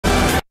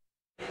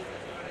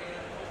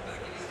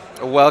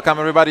Welcome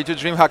everybody to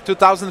DreamHack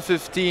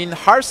 2015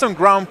 Hearthstone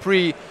Grand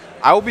Prix.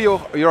 I will be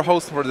your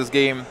host for this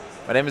game.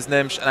 My name is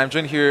Nimsh and I'm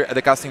joined here at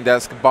the casting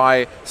desk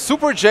by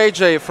Super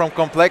JJ from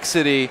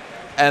Complexity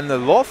and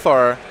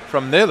Lothar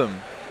from Nilum.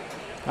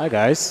 Hi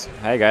guys.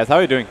 Hey guys, how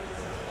are you doing?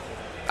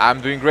 I'm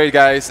doing great,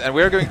 guys, and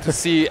we're going to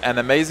see an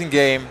amazing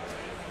game.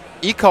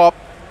 Ek0p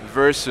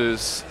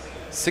versus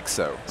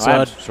Xixo. So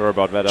I'm sure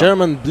about that.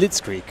 German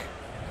Blitzkrieg.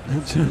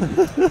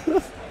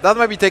 That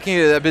might be taking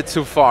it a bit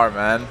too far,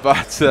 man,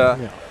 but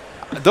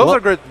those are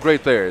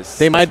great players.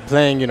 They might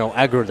playing,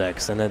 aggro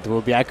decks, and it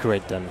will be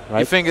accurate then, right?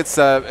 You think it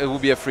will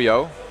be a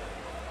 3-0?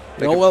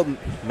 Oh, well,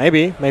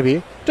 maybe.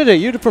 JJ,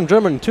 you're from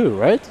Germany too,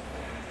 right?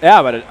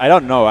 Yeah, but I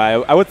don't know.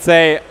 I would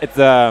say it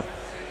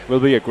will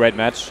be a great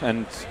match,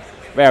 and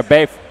we're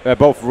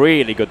both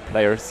really good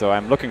players, so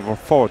I'm looking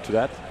forward to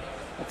that.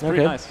 That's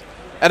pretty nice.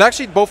 And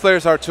actually, both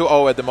players are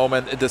 2-0 at the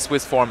moment in the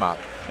Swiss format.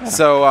 Yeah.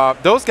 So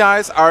those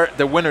guys are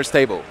the winner's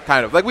table,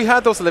 kind of. Like we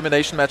had those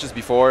elimination matches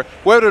before.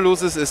 Whoever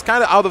loses is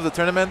kind of out of the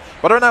tournament.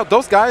 But right now,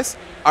 those guys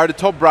are the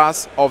top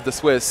brass of the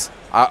Swiss,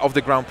 of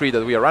the Grand Prix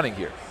that we are running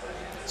here.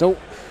 So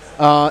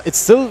it's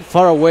still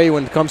far away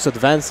when it comes to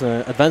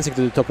advancing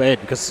to the top 8,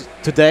 because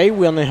today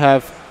we only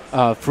have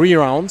 3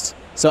 rounds.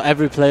 So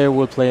every player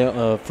will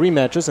play 3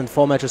 matches and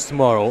 4 matches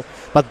tomorrow.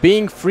 But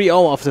being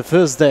 3-0 after the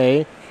first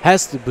day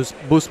has to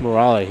boost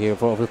morale here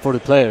for the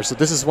players. So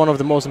this is one of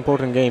the most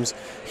important games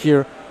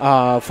here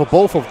for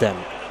both of them.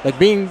 Like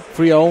being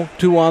 3-0,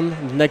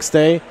 2-1 the next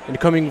day, and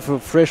coming with a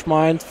fresh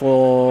mind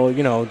for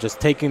just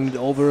taking it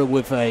over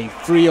with a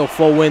 3 or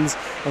 4 wins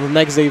on the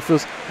next day.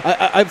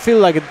 I feel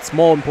like it's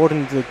more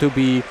important to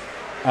be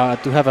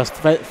to have a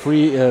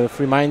free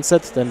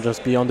mindset than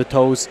just be on the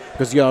toes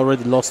because you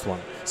already lost one.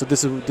 So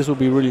this will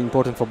be really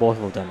important for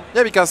both of them.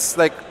 Yeah, because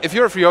like if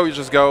you're a 3-0, you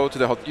just go to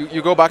the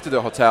you go back to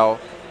the hotel.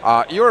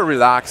 You're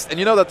relaxed, and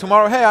you know that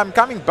tomorrow, hey, I'm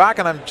coming back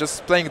and I'm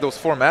just playing those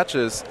 4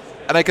 matches,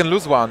 and I can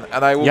lose one,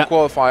 and I will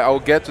qualify. I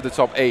will get to the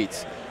top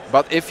 8.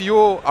 But if you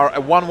are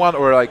a 1-1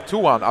 or like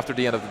 2-1 after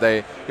the end of the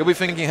day, you'll be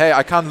thinking, hey,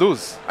 I can't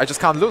lose. I just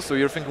can't lose. So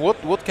you're thinking,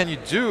 what can you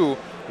do?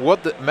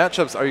 What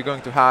matchups are you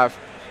going to have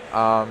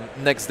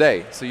next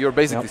day? So you're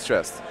basically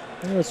stressed.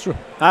 Yeah, that's true.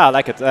 I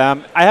like it.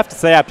 I have to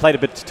say I played a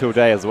bit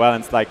today as well,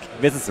 and it's like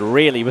this is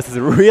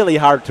a really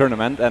hard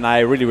tournament, and I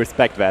really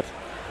respect that.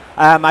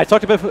 I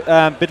talked a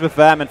bit with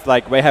them. It's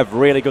like they have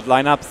really good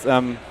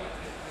lineups.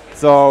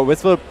 So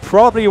this will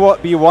probably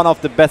be one of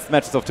the best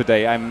matches of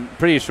today. I'm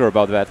pretty sure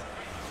about that.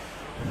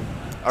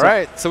 All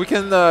right, so we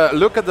can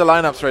look at the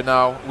lineups right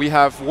now. We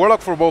have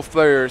Warlock for both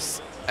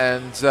players,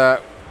 and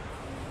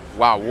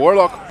wow,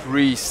 Warlock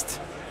Priest.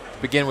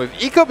 To begin with,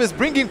 Ek0p is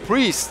bringing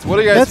Priest. What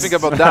do you guys think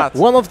about that?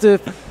 One of the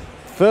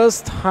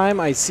first time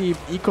I see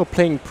Ek0p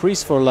playing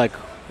Priest for like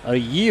a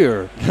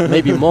year,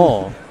 maybe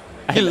more.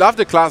 He loved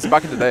the class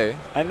back in the day.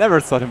 I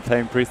never saw him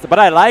playing Priest, but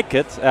I like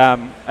it.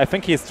 I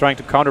think he's trying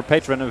to counter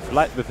Patron with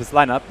his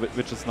lineup,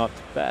 which is not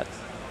bad.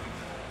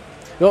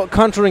 Well,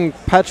 countering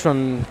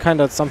Patron kind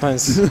of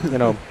sometimes,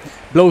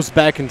 blows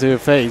back into your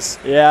face.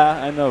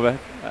 Yeah, I know that.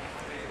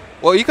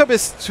 Well, Ek0p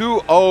is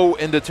 2-0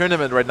 in the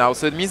tournament right now,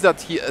 so it means that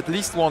he at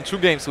least won 2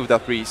 games with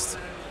that Priest.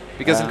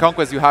 Because in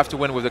Conquest, you have to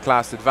win with the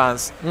class to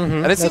advance.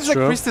 And it seems like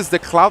Priest is the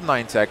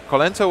Cloud9 tech.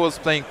 Colento was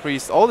playing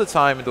Priest all the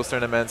time in those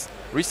tournaments.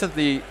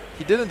 Recently,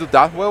 he didn't do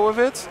that well with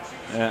it.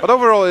 Yeah. But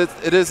overall,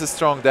 it is a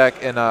strong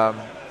deck in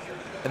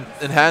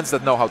hands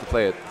that know how to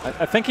play it.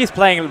 I think he's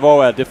playing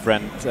more a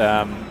different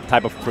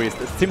type of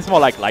Priest. It seems more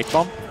like Light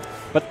Bomb.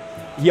 But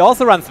he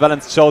also runs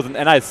Valence Chosen,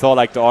 and I saw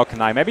like the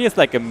Orkanai. Maybe it's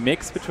like a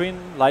mix between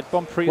Light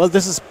Bomb Priest. Well,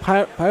 this is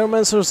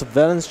Pyromancer's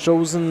Valence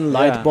Chosen,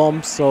 Light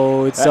Bomb,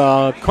 so it's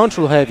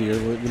control heavy,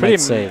 you might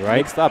say, right?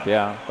 Mixed up,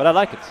 yeah. But I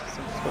like it.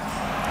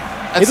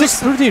 It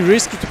looks pretty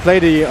risky to play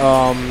the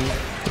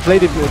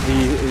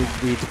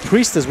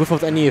Priestess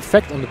without any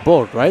effect on the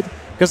board, right?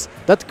 Because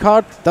that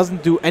card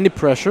doesn't do any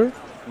pressure,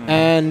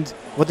 and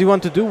what you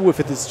want to do with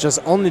it is just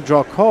only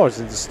draw cards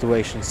in this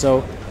situation.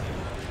 So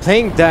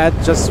playing that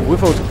just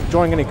without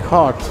drawing any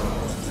card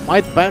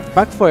might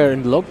backfire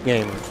in the log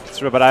game.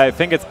 True, but I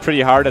think it's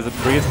pretty hard as a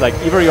Priest. Like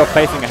either you're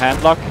facing a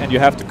handlock and you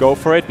have to go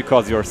for it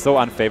because you're so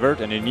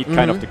unfavored and you need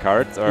kind of the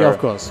cards, or of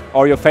course.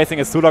 Or you're facing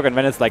a Sulog and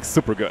then it's like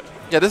super good.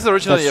 Yeah, this is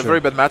originally a very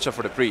bad matchup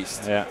for the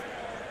Priest. Yeah.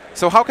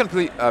 So how can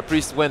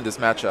Priest win this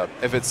matchup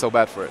if it's so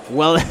bad for it?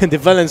 Well, the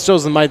Valence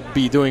Chosen might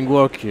be doing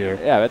work here.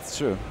 Yeah, that's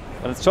true.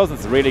 Valence Chosen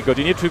is really good.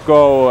 You need to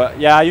go,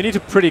 you need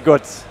a pretty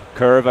good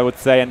curve, I would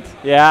say. And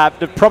yeah,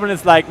 the problem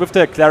is like with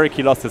the Cleric,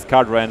 he lost his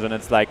card range, and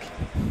it's like,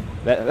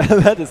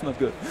 that is not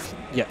good.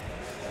 Yeah.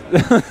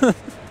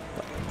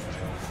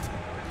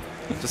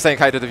 Just saying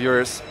hi to the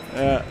viewers.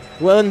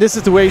 Well, in this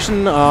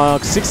situation,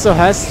 Xixo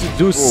has to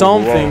do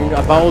something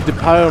about the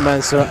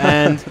Pyromancer,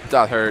 and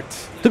that hurt.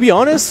 To be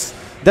honest,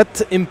 that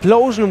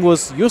implosion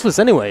was useless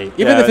anyway,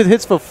 even if it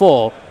hits for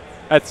 4.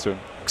 That's true.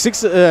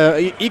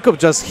 Ek0p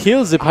just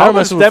heals the Pyromancer. How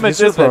much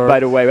damage is that, by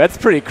the way? That's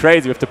pretty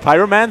crazy with the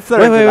Pyromancer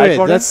and the Light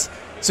Warden.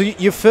 So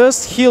you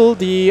first heal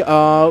the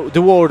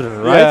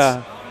Warden, right?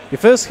 Yeah. You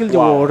first heal the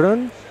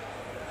Warden,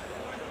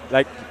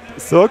 like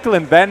circle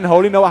and then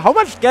holy no. How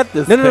much get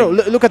this? No.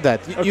 Look at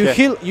that. You Okay.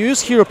 heal. You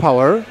use hero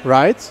power,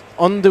 right,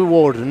 on the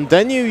warden.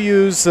 Then you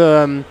use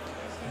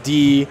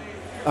the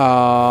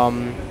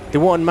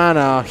 1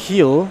 mana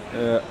heal.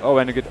 Oh,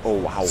 and you get. Oh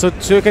wow. So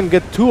you can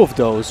get 2 of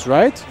those,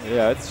 right?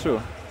 yeah, it's true.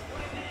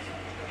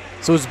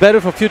 So it's better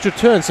for future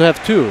turns to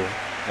have 2. Yeah,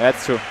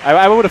 that's true.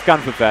 I would have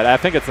gone with that. I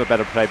think it's a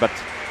better play, but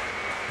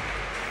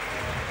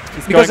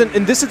Because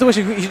in this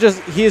situation,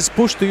 he is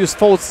pushed to use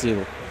False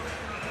Seal,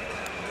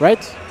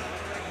 right?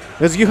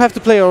 Because you have to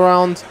play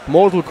around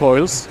Mortal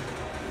Coils.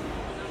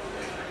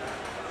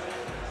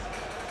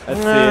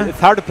 let's see. It's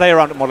hard to play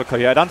around Mortal Coil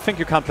here. I don't think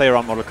you can play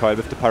around Mortal Coil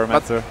with the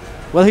Pyromancer.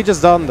 Well, he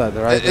just done that,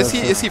 right?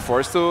 Is he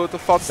forced to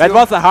False That Seal?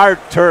 was a hard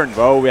turn,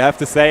 though. We have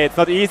to say it's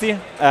not easy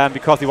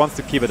because he wants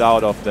to keep it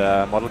out of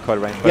the Mortal Coil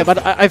range. Yeah,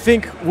 but I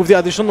think with the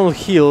additional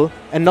heal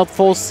and not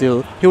False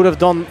Seal, he would have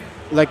done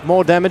like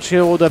more damage. He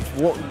would have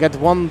get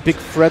 1 big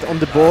threat on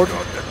the board.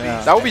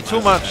 Yeah. That would be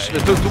too much.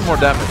 2 more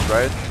damage,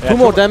 right? Yeah, 2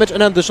 more damage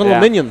and an additional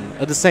minion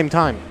at the same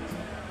time.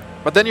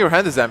 But then your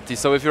hand is empty,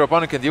 so if your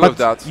opponent can deal with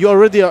that.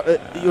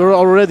 You're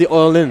already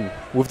all in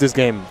with this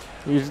game.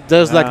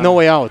 There's like no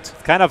way out.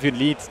 It's kind of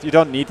you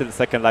don't need the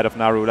second Light of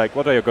Naru. Like,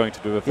 what are you going to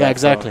do with that? Yeah,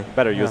 exactly. So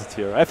better use it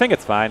here. I think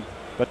it's fine.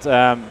 But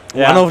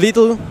One of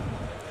lethal.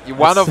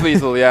 One of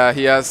lethal, yeah.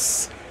 He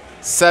has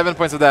 7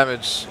 points of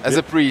damage as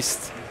a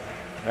priest.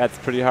 That's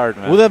pretty hard,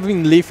 man. Would have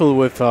been lethal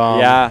with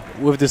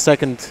with the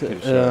second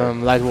sure.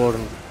 Light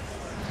Warden.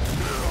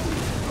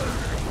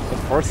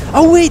 Of course.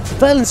 Oh wait,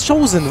 Balance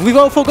Chosen. We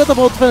all forgot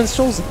about Balance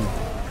Chosen.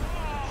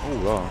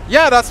 Oh, wow.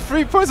 Yeah, that's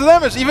 3 points of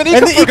damage. Even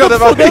And Ek0p forgot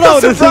about it.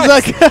 it. It's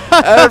like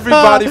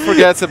Everybody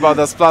forgets about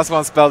that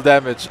 +1 spell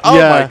damage. Oh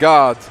Yeah. my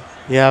god.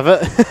 yeah,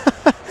 but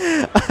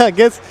I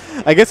guess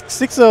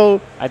Xixo.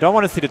 I don't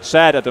want to see the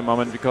chat at the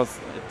moment because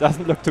it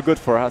doesn't look too good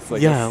for us. I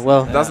Yeah, guess.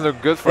 well. Doesn't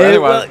look good for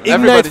anyone. Well, Ignite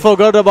Everybody.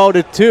 forgot about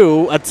it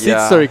too at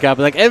Yeah. Xixo Cup.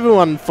 Like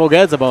everyone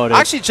forgets about it.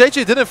 Actually,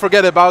 JJ didn't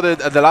forget about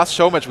it at the last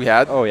show match we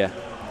had. Oh yeah.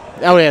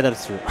 Oh yeah,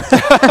 that's true.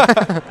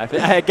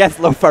 I guess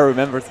Lofa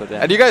remembers that.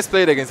 Yeah. And you guys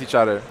played against each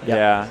other.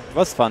 Yeah, it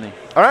was funny.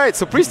 All right,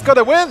 so Priest got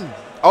a win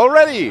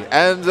already.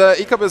 And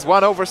Ek0p is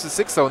 1-0 versus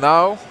Xixo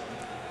now.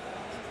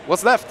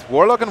 What's left?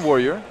 Warlock and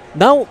Warrior.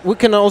 Now we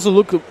can also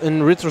look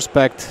in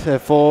retrospect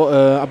for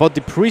about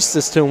the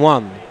Priestess turn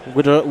 1,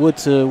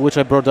 which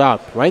I brought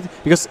up, right?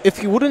 Because if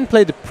he wouldn't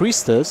play the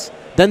Priestess,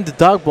 then the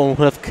Darkbone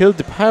would have killed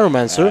the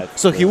Pyromancer, Yeah,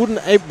 so he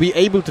wouldn't be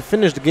able to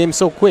finish the game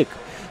so quick.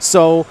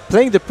 So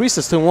playing the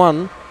Priestess turn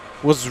 1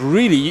 was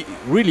really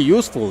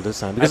useful this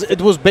time because it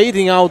was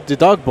baiting out the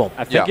Darkbone.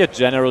 I think you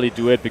generally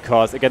do it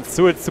because against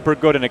Sue it's super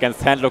good and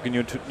against Handlock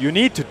you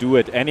need to do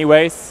it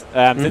anyways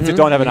since you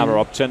don't have another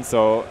option.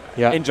 So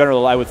in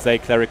general I would say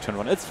Cleric turn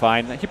 1. It's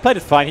fine. He played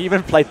it fine. He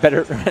even played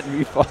better than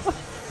me.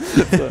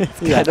 So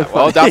kind of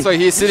Well, that's why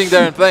he's sitting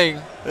there and playing.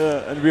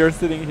 and we are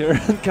sitting here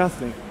and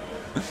casting.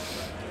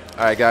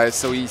 All right, guys,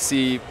 so we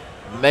see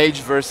Mage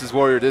versus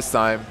Warrior this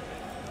time.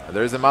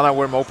 There's a Mana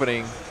Worm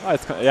opening. Oh,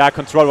 it's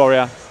Control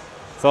Warrior.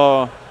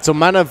 So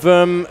Mana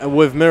Worm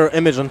with Mirror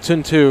Image on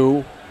turn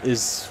 2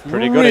 is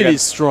Pretty good really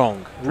against-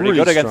 strong. pretty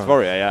good against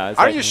Warrior, yeah. It's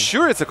Are like you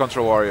sure it's a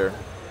Control Warrior?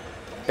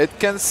 It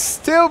can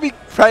still be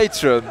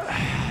Patron.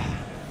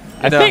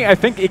 I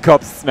think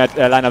Ek0p's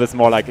lineup is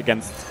more like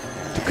against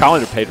to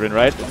counter Patron,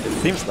 right?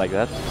 It seems like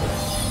that.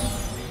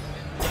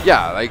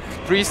 Yeah, like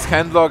Priest,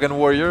 Handlock, and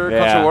Warrior. Yeah.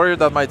 Control Warrior,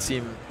 that might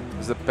seem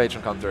as a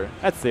Patron counter.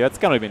 Let's see. It's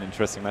gonna be an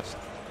interesting match.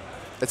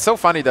 It's so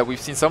funny that we've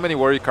seen so many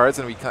Warrior cards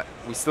and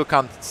we still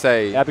can't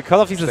say. Yeah,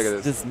 because of which deck it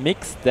is. this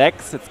mixed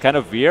decks, it's kind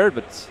of weird,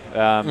 but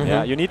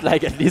yeah, you need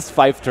like at least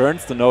 5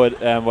 turns to know it,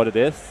 what it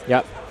is.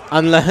 Yeah,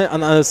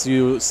 unless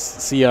you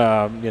see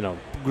a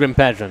Grim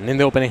Patron in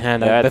the opening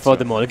hand Yeah, before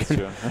the that's mulligan,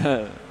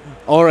 true.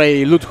 or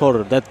a Loot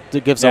Hoarder that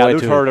gives away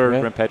Loot to Hoarder, yeah?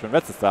 Grim Patron,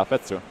 that's the stuff.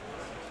 That's true.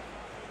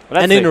 But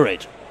And let's see. Inner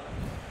Rage.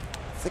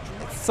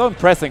 It's so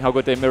impressive how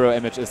good the mirror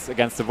image is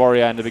against the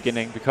Warrior in the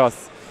beginning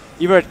because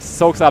either it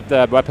soaks up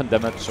the weapon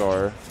damage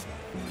or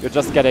you're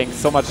just getting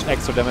so much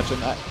extra damage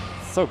and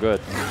so good.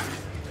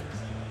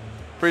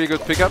 Pretty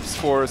good pickups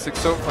for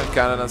Xixo, Flame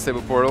Cannon, and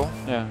Stable Portal.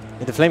 Yeah.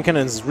 And the Flame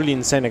Cannon is really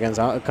insane against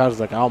cards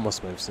like Armor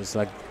Smiths. It's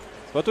like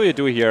What do you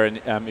do here in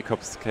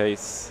Ek0p's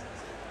case?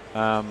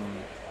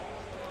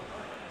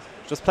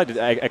 Just play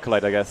the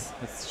Acolyte, I guess.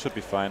 It should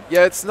be fine.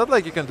 Yeah, it's not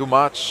like you can do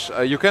much.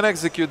 You can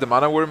execute the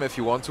Mana Worm if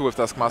you want to with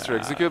Taskmaster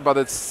Execute, but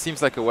it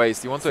seems like a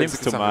waste. You want to Seems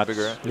execute too something much.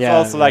 bigger. It's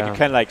also like you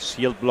can like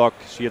shield block,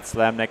 shield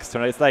slam next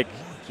turn. It's like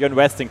you're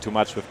investing too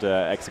much with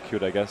the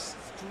Execute, I guess.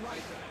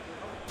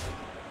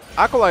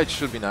 Acolyte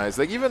should be nice.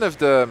 Like even if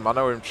the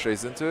Mana Worm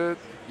trays into it,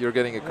 you're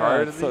getting a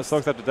card. Yeah, it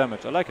soaks up the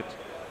damage. I like it.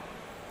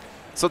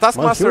 So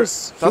Taskmaster.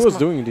 he was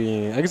doing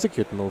the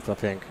Execute move, I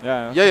think.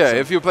 Yeah. Yeah.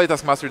 If you play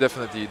Taskmaster,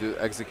 definitely you do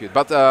execute.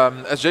 But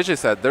as JJ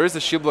said, there is a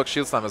shield block,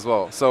 shield slam as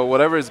well. So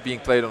whatever is being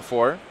played on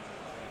 4,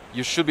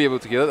 you should be able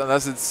to kill it.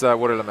 Unless it's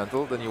Water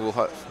Elemental, then you will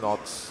have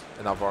not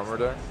enough armor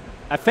there.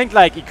 I think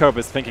like Ek0p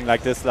is thinking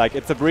like this. Like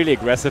it's a really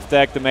aggressive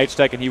deck, the Mage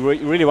deck, and he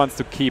really wants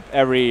to keep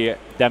every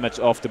damage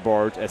off the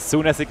board as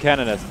soon as he can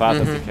and as fast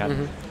as he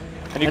can.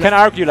 And you can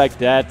argue like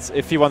that,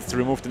 if he wants to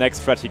remove the next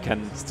threat, he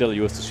can still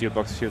use the shield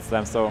box, shield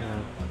slam, so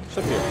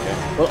should be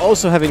okay. But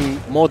also having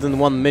more than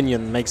one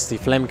minion makes the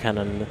flame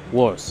cannon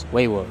worse,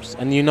 way worse.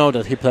 And you know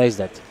that he plays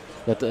that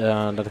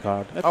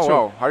card. That's oh true.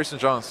 wow, Harrison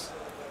Jones.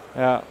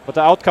 Yeah, but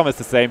the outcome is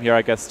the same here,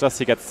 I guess. Just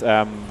he gets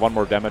one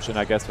more damage in,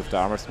 I guess, with the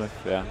armor smith.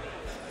 Yeah.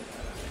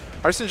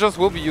 Harrison Jones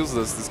will be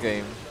useless this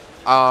game.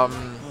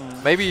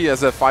 Maybe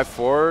as a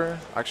 5/4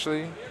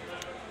 actually.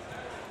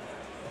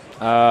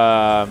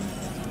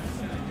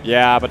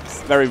 Yeah, but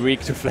it's very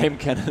weak to flame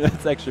cannon.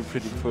 That's actually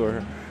pretty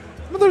poor.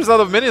 But there's a lot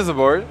of minions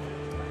aboard.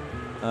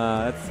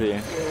 Let's see.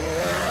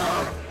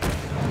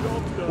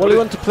 What do you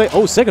want to play?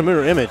 Oh, second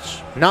mirror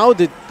image. Now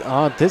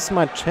this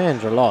might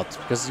change a lot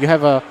because you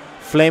have a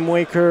Flame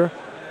Waker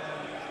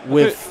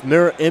with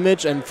mirror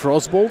image and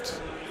Frostbolt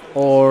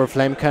or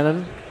flame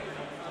cannon.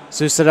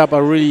 So you set up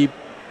a really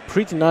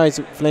pretty nice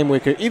Flame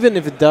Waker, even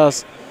if it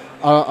does.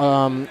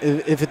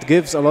 If it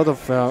gives a lot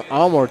of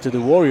armor to the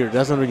warrior, it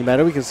doesn't really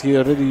matter because he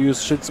already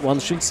used one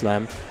shield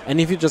slam. And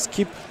if you just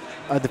keep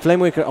the Flame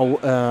Waker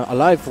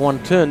alive for one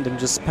turn, then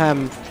just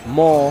spam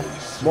more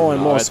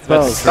and more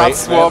spells.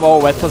 That's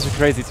oh, that's such a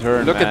crazy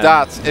turn. Look at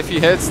that! If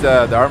he hits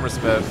the armor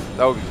smith,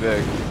 that would be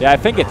big. Yeah, I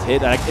think it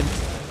hit.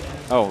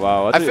 Oh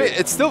wow! I think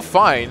it's still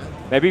fine.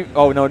 Maybe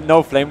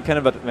no flame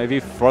cannon, but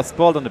maybe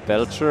frostbolt on the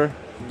belcher.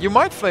 You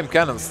might flame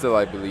cannon still,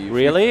 I believe.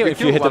 Really?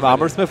 If you hit the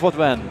armor smith, what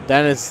then?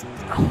 Then it's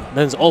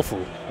awful.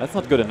 That's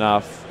not good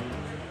enough.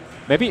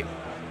 Maybe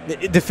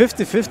the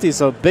 50-50 is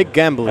a big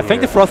gamble. I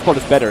think the frostbolt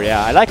is better.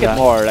 Yeah, I like it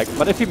more. Like,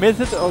 but if he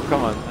misses it, oh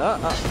come on!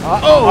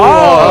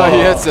 Oh, he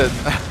hits it.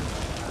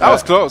 That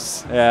was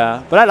close.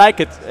 Yeah, but I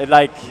like it.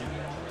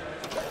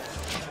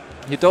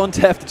 You don't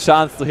have the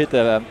chance to hit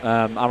the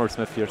armor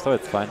smith here, so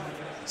it's fine.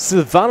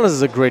 Sylvanas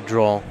is a great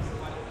draw.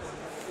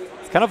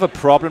 It's kind of a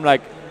problem,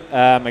 like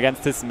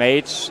against this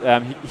mage.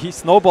 He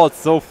snowballs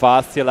so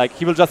fast here, like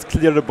he will just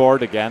clear the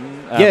board again.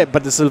 Yeah,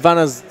 but the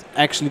Sylvanas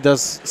actually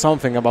does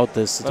something about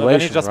this situation, well,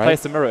 then he just right?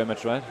 plays the mirror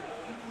image, right?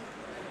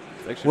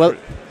 Well,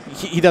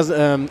 he does.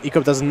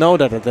 Ek0p doesn't know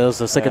that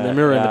there's a second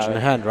mirror image in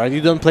hand, right?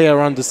 You don't play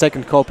around the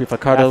second copy if a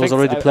card that was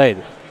already played.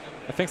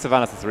 I think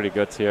Sylvanas is really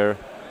good here.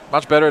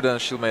 Much better than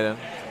Shield Maiden.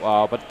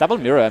 Wow, but double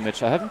mirror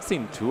image, I haven't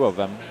seen two of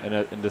them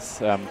in this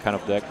kind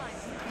of deck.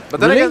 But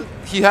then again,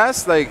 he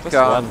has like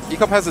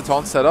Ek0p has a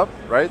taunt setup,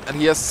 right? And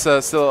he has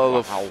still a lot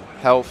of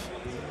health.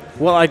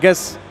 Well, I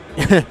guess.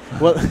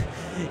 Well,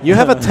 you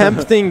have a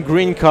tempting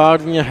green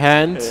card in your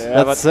hand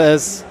that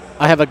says,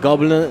 "I have a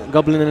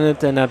goblin in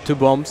it and 2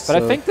 bombs." But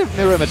I think the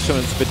mirror image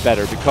is a bit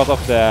better because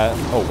of the.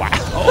 Oh wow!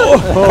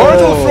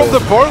 Portal from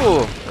the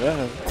portal.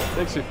 Yeah, it's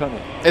actually funny.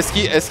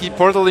 Is he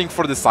portaling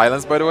for the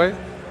silence, by the way?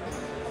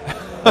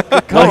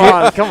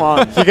 Come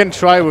on. He can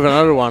try with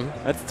another one.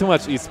 That's too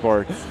much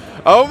esports.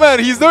 Oh man,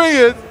 he's doing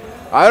it!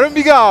 Iron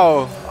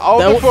Bigao!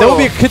 That will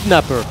be a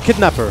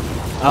kidnapper.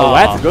 Oh,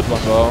 that's a good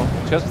one though.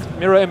 Just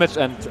mirror image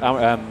and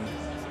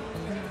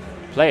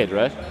play it,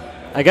 right?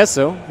 I guess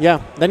so.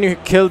 Yeah. Then you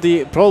kill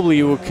probably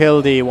you will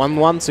kill the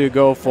 1/1, so you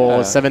go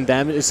for 6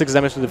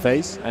 damage to the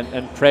face.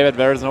 And pray that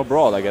there is no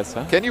brawl, I guess.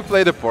 Huh? Can you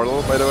play the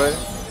portal, by the way?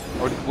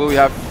 Or will we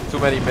have too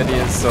many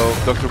minions, so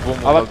Dr. Boom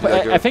will not be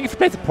that good? I think if you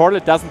play the portal,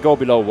 it doesn't go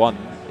below 1.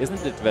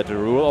 Isn't it that the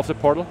rule of the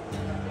portal?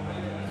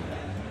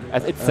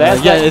 As it says.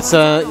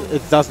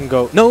 It doesn't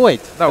go. No,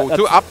 wait. No,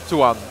 up to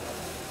 1.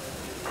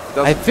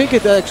 I think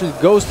it actually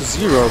goes to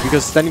 0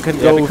 because then you can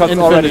go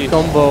infinite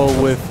combo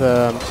with.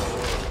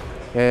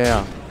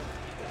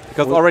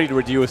 Because already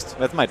reduced.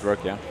 That might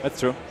work. Yeah, that's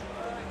true.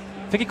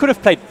 I think he could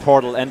have played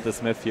portal and the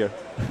smith here.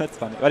 That's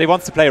funny. But he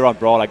wants to play around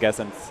brawl, I guess,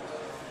 and it's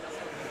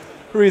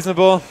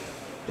reasonable.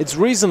 It's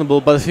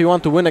reasonable, but if you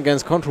want to win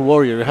against Control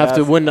Warrior, you have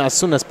to win as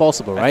soon as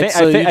possible, right?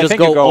 So you just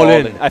go all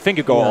in. I think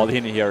you go all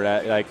in here.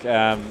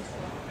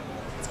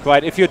 It's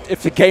quite.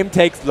 If the game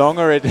takes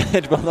longer,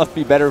 it will not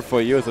be better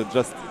for you. So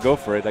just go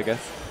for it, I guess.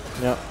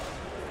 Yeah.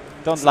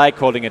 Don't like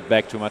holding it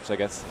back too much, I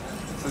guess.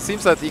 So it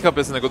seems that Ek0p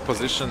is in a good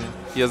position.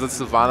 He has the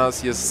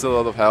Sylvanas. He has still a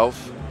lot of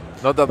health.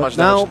 Not that much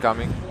damage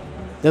coming.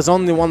 There's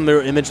only one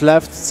mirror image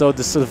left, so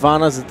the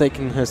Sylvanas are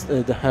taking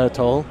her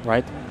toll,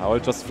 right? I will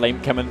just flame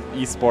cannon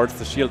esports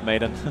the shield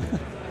maiden.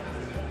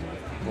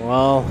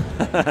 Well,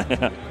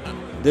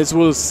 this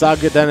will suck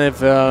then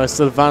if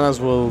Sylvanas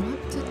will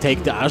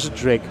take the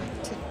Architrig.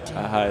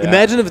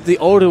 Imagine if the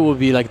order would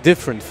be like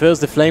different.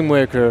 First the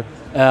Flamewaker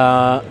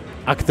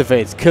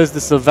activates, kills the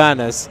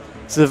Sylvanas.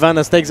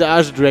 Sylvanas takes the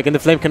Architrig and the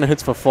Flame Cannon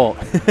hits for 4.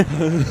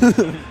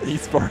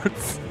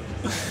 Esports.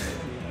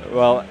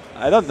 Well,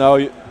 I don't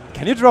know.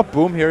 Can you drop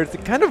Boom here? It's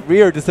kind of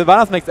weird. The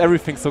Sylvanas makes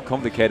everything so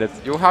complicated.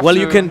 You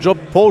can drop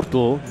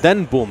Portal,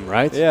 then Boom,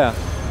 right? Yeah.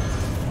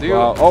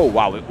 Wow. Oh,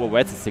 wow. Well,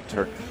 that's a sick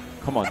turn.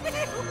 Come on.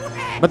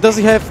 But does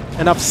he have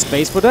enough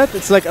space for that?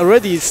 It's like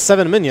already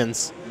 7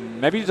 minions.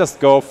 Maybe you just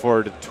go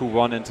for the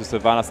 2/1 into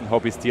Sylvanas and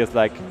hope he steals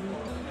like...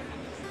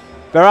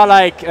 There are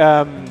like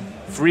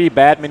 3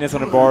 bad minions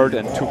on the board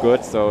and 2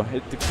 good, so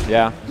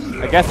yeah.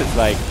 I guess it's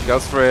like...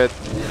 Goes for it.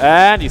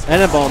 And he's...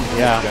 And a bomb,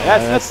 yeah.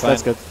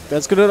 That's good.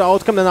 That's good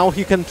outcome, and now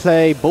he can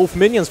play both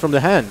minions from the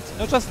hand.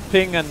 No, just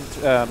ping and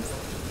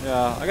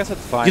Yeah, I guess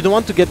that's fine. You don't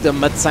want to get the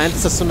Mad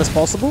Scientist as soon as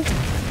possible,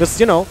 because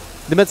you know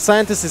the Mad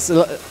Scientist is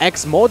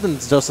acts more than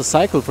just a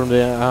cycle from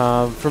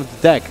the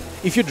deck.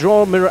 If you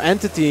draw Mirror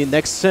Entity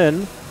next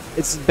turn,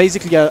 it's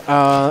basically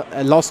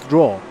a lost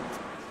draw,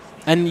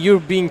 and you're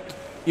being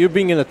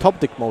in a top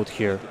deck mode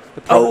here.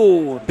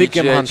 Oh, big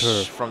game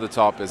hunter from the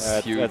top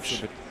is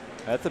huge.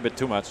 That's a bit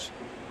too much.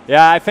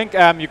 Yeah, I think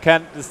you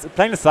can.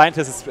 Playing the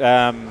Scientist is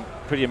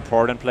pretty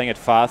important. Playing it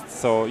fast,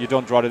 so you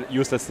don't draw the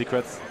useless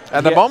secrets.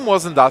 And the bomb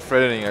wasn't that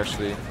threatening,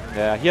 actually.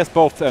 Yeah, he has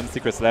both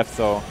secrets left,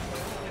 so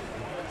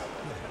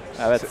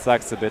that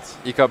sucks a bit.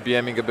 Ek0p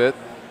BMing a bit.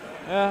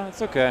 Yeah,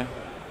 it's okay.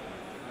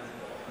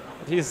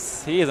 But he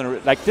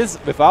isn't like this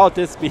without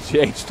this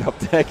BGH top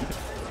deck.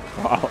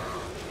 Wow.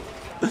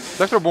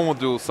 Dr. Boom would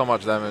do so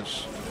much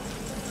damage.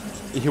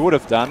 He would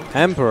have done.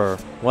 Emperor.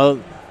 Well,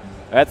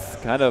 that's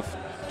kind of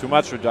too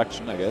much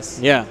reduction, I guess.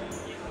 Yeah.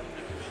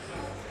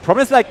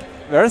 Problem is, like,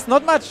 there's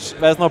not much.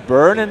 There's no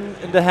burn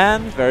in the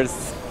hand.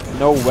 There's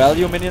no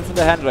value minions in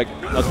the hand. Like,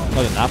 not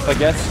enough, I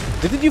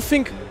guess. Didn't you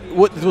think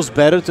it was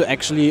better to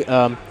actually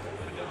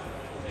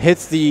hit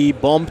the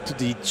bomb to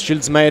the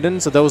Shields Maiden,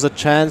 so there was a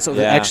chance of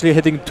actually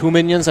hitting 2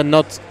 minions and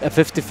not a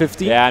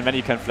 50-50? Yeah, and then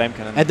you can Flame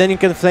Cannon. And then you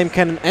can Flame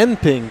Cannon and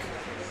ping.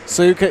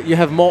 So you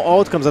have more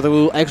outcomes that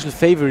will actually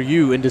favor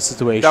you in this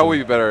situation. That would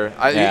be better.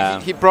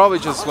 He probably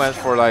just went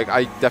for like,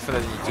 I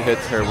definitely need to hit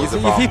her with the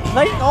bomb. He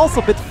played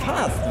also a bit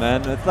fast,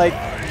 man. It's like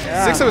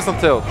Xixo is on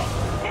tilt.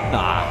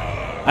 Nah.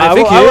 I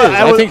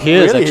think he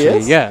is really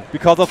actually. Yeah.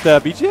 Because of the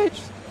BGH.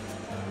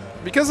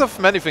 Because of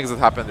many things that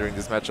happened during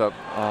this matchup.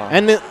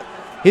 And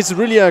he's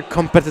really a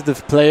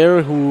competitive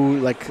player who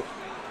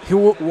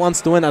wants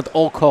to win at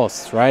all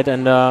costs, right?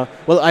 And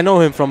well, I know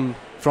him from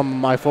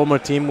my former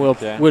team.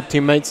 We're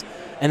teammates.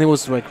 And he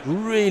was like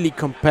really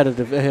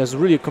competitive. He has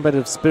really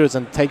competitive spirits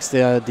and takes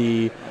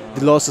the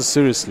losses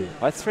seriously.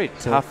 Well, it's very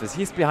tough.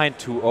 He's behind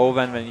 2-0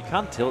 when he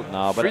can't tilt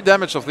now. But 3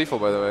 damage of lethal,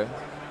 by the way.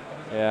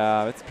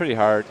 Yeah, it's pretty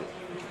hard.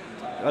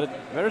 But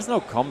there is no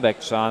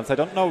comeback chance. I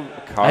don't know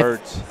a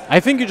card.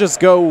 I think you just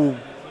go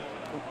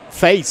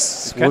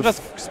face. You can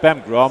just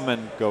spam Grom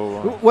and go.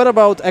 What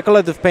about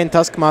Acolyte of Pain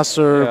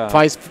Taskmaster? Yeah.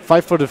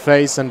 Fight for the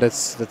face, and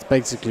that's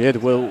basically it.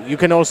 Well, you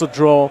can also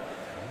draw.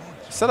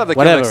 Set up the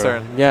kill next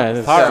turn.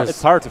 Yeah,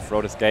 it's hard to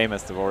throw this game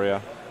as the warrior.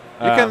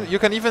 You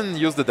can even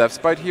use the Death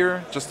Spite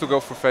here just to go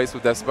for face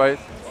with Death Spite,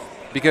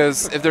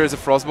 because if there is a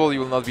Frostball, you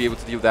will not be able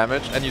to deal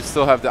damage, and you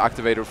still have the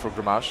activator for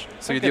Grimash,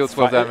 so you deal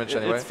 12 damage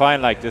anyway. It's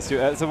fine like this.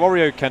 As a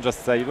warrior, you can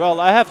just say,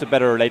 well, I have the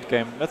better late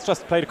game. Let's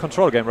just play the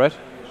control game, right?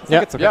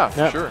 Yeah, it's okay.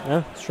 Yeah, sure.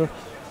 Yeah, sure.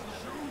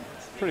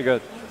 Pretty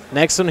good.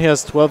 Next one, he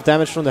has 12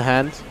 damage from the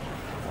hand.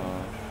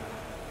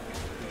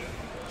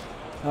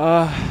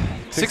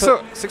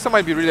 Xixo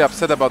might be really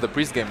upset about the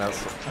Priest game as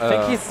I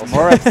think he's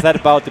more upset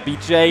about the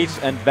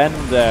BGH and then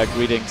the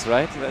greetings,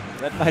 right?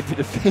 That might be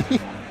the thing.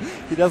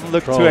 He doesn't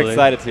look too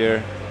excited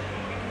here.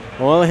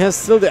 Well, he has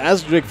still the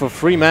Asterisk for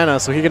 3 mana,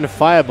 so he can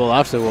Fireball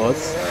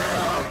afterwards.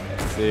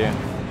 Let's see.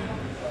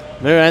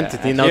 Mirror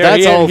Entity, now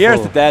that's awful.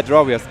 Here's the dead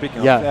draw we are speaking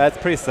of. Yeah, it's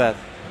pretty sad.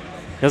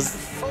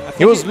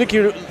 He was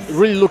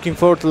really looking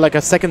forward to like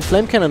a second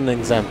Flame Cannon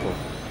example.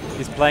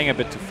 He's playing a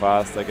bit too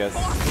fast, I guess.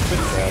 It's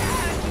pretty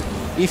sad.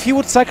 If he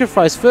would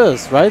sacrifice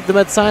first, right, the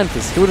Mad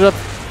Scientist, he would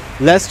have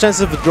less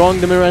chances of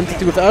drawing the Mirror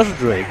Entity with Azure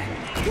Drake.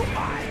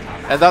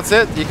 And that's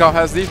it. Ek0p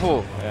has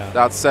lethal. Yeah.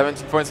 That's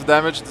 17 points of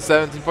damage to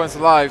 17 points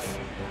of life.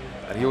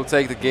 And he will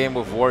take the game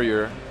with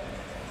Warrior.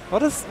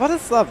 What is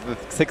up with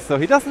Xixo?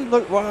 He doesn't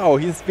look... Wow,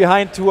 he's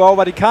behind 2-0,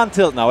 but he can't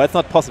tilt now. That's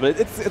not possible.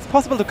 It's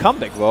possible to come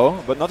back,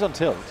 though, but not on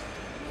tilt.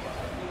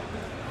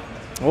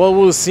 Well,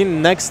 we'll see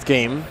next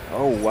game.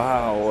 Oh,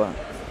 wow.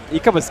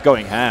 Ek0p is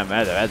going ham.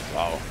 That's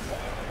wow.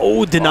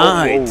 Oh,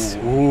 denied.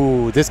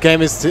 Oh. Ooh, this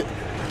game is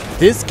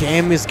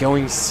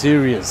going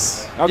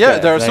serious. Okay. Yeah,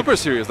 they're super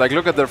serious. Like,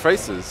 look at their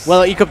faces.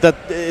 Well,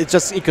 Ek0p, it's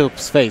just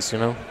Ek0p's face, you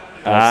know.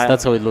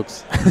 That's how it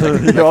looks.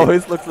 He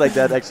always looks like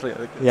that, actually.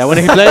 Yeah, when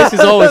he plays,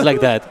 he's always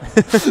like that.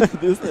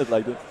 Isn't it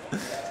like this?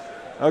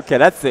 Okay,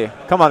 let's see.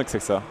 Come on,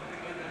 Xixo.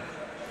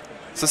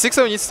 So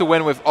Xixo needs to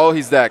win with all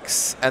his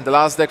decks, and the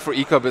last deck for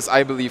Ek0p is,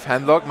 I believe,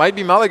 Handlock. Might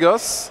be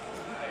Malygos.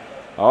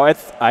 Oh,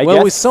 I well,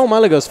 guess we saw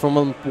Malygos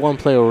from one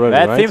player already,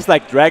 that right? seems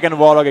like Dragon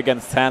Warlock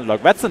against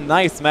Handlock. That's a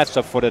nice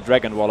matchup for the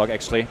Dragon Warlock,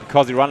 actually,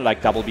 because you run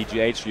like double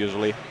BGH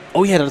usually.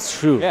 Oh yeah, that's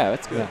true. Yeah,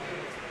 that's good. Yeah.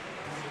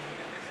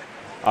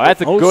 Oh,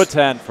 that's a good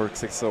hand for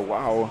Xixo.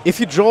 Wow. If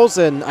he draws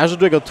an Azure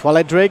Drake or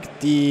Twilight Drake,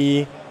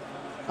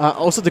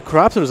 also the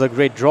Corruptor is a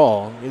great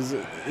draw.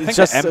 It's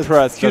just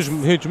Emperor is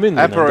huge minion.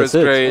 Emperor is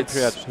great.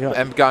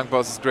 Emp Gang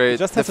Boss is great.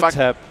 Just have to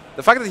tap.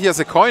 The fact that he has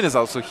a coin is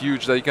also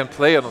huge, that you can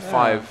play on a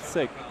 5.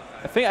 Sick.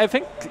 I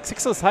think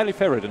Xixo is highly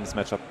favored in this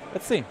matchup.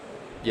 Let's see.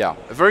 Yeah,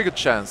 a very good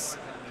chance.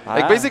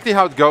 Like basically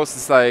how it goes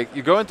is like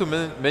you go into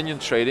minion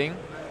trading,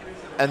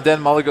 and then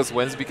Malygos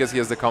wins because he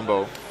has the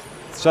combo.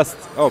 It's just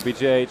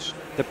BGH.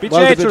 The BGH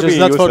well, should be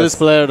not for this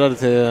player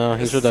that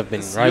he should have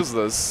been, right?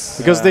 Useless.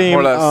 Because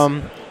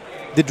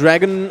the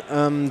Dragon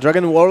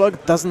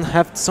Warlock doesn't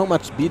have so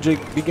much big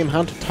game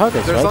hunter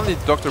targets. There's right? only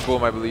Dr.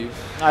 Boom, I believe.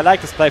 I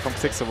like this play from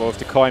Xixo with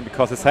the coin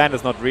because his hand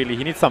is not really.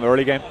 He needs some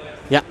early game.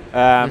 Yeah.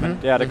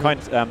 And yeah, the coin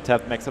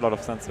tap makes a lot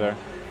of sense there.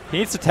 He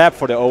needs to tap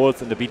for the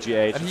olds and the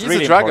BGH. And it's he's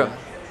really a dragon.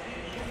 important.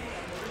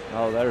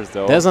 Oh, there's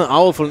the. There's an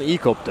owl for an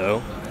Ek0p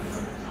though.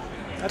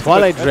 That's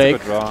Twilight a Drake.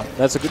 good draw.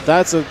 That's a draw.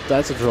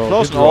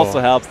 Implosion Good draw. also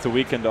helps to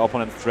weaken the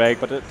opponent's Drake,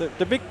 but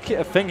the big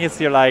thing is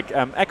here, like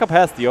Ek0p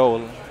has the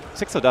ult,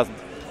 Xixo doesn't.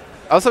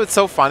 Also, it's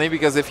so funny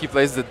because if he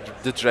plays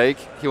the Drake,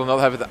 he will not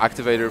have the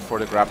activator for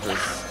the Graptors.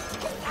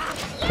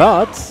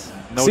 But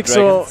No Xixo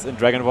dragons in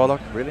Dragon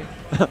Warlock, really?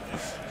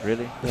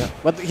 Really? Yeah.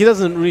 But he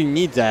doesn't really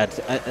need that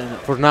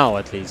for now,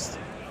 at least.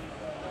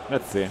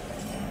 Let's see.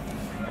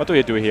 What do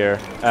you do here?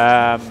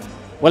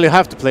 Well, you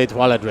have to play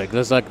Twilight Drake.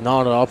 There's like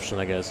not an option,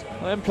 I guess.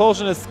 Well,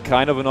 Implosion is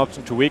kind of an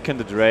option to weaken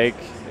the Drake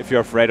if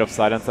you're afraid of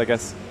silence, I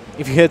guess.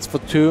 If he hits for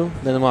 2,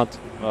 then what?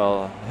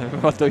 Well,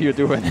 what do you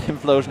do when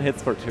Implosion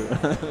hits for 2?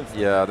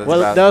 Yeah, that's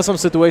well, bad. there are some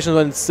situations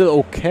when it's still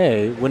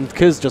okay when it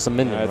kills just a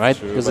minion, Yeah, right?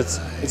 true, Because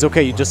it's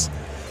okay.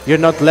 You're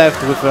not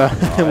left with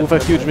a with a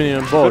huge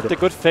minion on board. The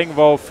good thing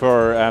though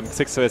for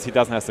Xixo is he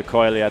doesn't have the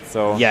coil yet,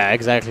 so Yeah,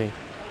 exactly.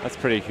 that's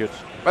pretty huge.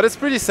 But it's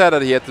pretty sad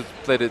that he had to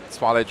play the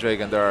Twilight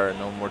Drake and there are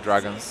no more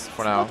dragons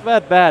for now. Not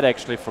that bad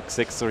actually for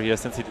Xixo here,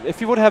 since if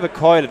he would have a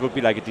coil, it would be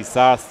like a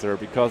disaster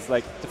because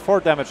like the 4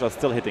 damage are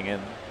still hitting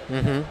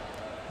in.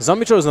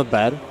 Zombie Troll is not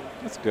bad.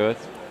 That's good.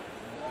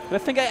 But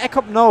I think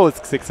Ek0p knows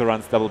Xixo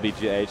runs double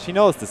BGH. He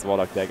knows this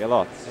Warlock deck a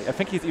lot. I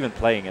think he's even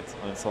playing it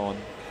on its own.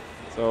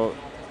 So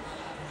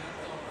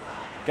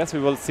I guess we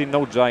will see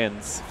no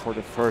giants for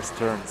the first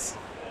turns.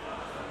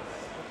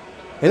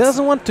 He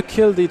doesn't want to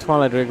kill the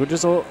Twilight Drake, which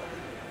is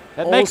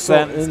That makes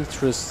also sense.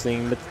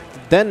 interesting. But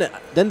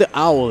then the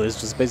owl is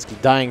just basically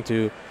dying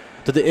to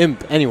the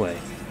imp anyway.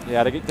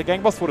 Yeah, the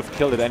gang boss would have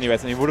killed it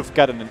anyways, and he would have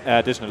got an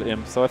additional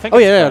imp. So I think. Oh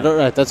it's yeah, fine.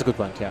 right. That's a good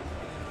point. Yeah.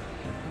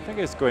 I think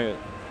it's going.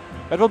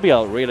 It will be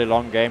a really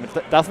long game.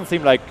 It doesn't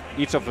seem like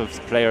each of the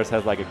players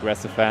has like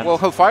aggressive hands. Well,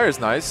 Hellfire is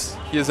nice.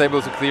 He is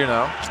able to clear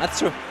now. that's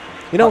true.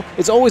 You know,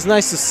 it's always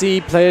nice to see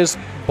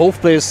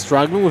both players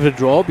struggling with a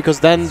draw,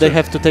 because then they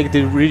have to take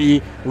the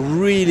really,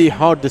 really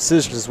hard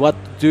decisions what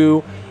to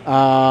do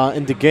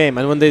in the game.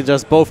 And when they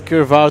just both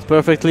curve out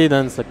perfectly,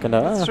 then it's like kind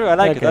of. That's true. I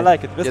like it. I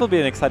like it. This Yeah. will be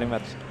an exciting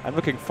match. I'm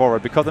looking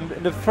forward because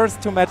in the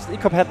first 2 matches,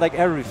 Ek0p had like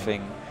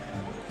everything.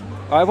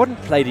 I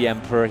wouldn't play the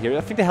Emperor here.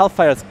 I think the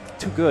Hellfire is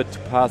too good to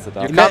pass it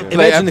up. You can't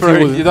play imagine if Emperor,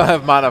 he would- you don't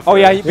have mana for Oh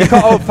yeah, it.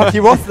 because oh fuck, he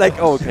was like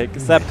okay,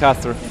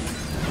 Zapcaster.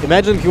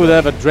 Imagine he would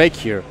have a Drake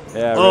here.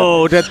 Yeah.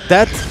 Oh,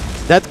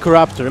 that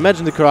Corruptor.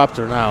 Imagine the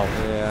Corruptor now.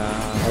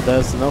 Yeah. Oh,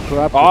 there's no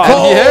Corruptor. Oh, and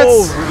he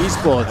hits!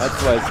 Esports.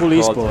 That's why it's Full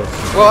called.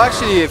 esports. Well,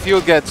 actually, if you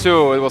would get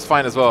 2, it was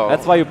fine as well.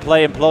 That's why you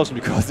play Implosion,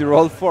 because you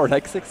roll 4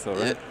 like Xixo,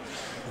 right?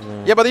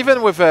 Yeah, but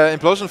even with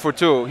Implosion for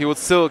 2, he would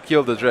still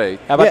kill the Drake.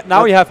 Yeah, but Yeah,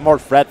 now but you have more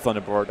threats on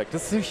the board. Like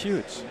this is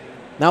huge.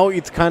 Now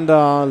it kind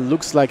of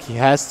looks like he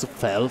has to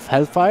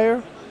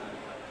Hellfire,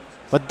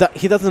 but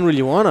he doesn't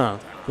really wanna.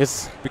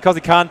 It's Because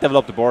he can't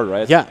develop the board,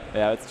 right? Yeah.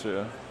 Yeah, that's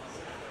true.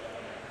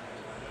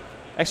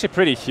 Actually,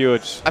 pretty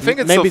huge. I think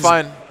it's maybe so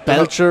fine.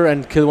 Belcher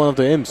and kill one of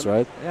the imps,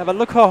 right? Yeah, but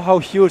look how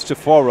huge the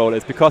 4 roll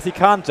is, because he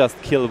can't just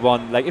kill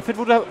one. Like, if it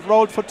would have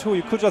rolled for 2,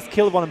 you could just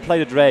kill one and play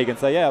the Drake and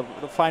say, yeah,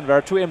 fine, there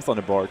are 2 imps on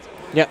the board.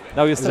 Yeah.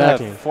 Now you still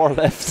Exactly. have 4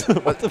 left.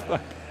 What the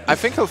fuck? I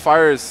think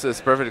Hellfire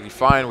is perfectly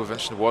fine with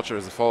Ancient Watcher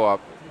as a follow-up.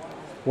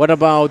 What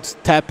about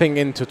tapping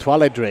into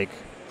Twilight Drake?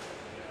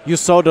 You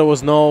saw there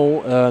was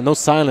no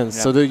silence,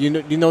 Yeah. so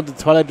you know the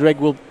Twilight Drake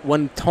will,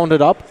 when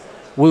taunted up,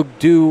 will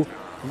do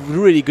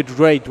really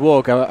great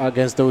work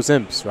against those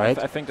imps, right?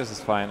 I think this is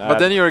fine. But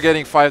then you're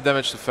getting 5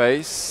 damage to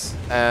face,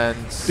 and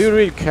Do you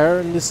really care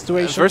in this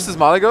situation? versus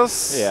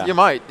Malygos, Yeah. you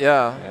might,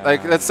 yeah. Yeah.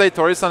 Like, let's say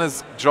Torisan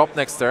is dropped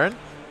next turn,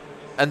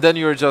 and then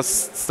you're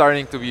just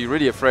starting to be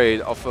really afraid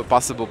of a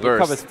possible Ek0p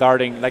burst. is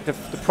starting. Like the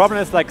problem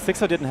is like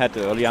Xixo didn't have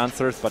the early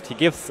answers, but he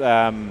gives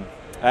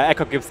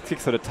Ek0p gives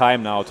Xixo the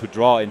time now to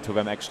draw into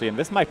them actually, and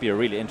this might be a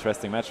really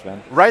interesting match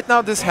then. Right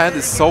now, this hand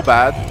is so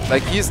bad.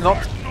 Like, he's not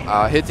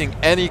hitting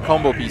any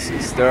combo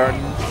pieces. There are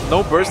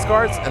no burst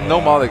cards and no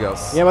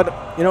Malygos. Yeah, but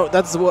you know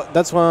that's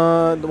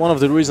one of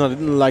the reasons I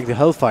didn't like the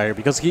Hellfire,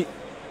 because he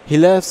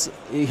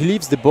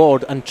leaves the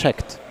board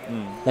unchecked.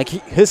 Like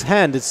his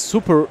hand is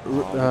super.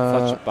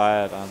 Such a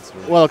bad answer.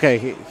 Well, okay,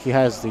 he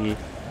has the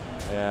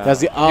Yeah. has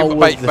the owl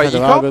by with the head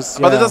of Ek0p, Argus,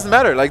 but it yeah. doesn't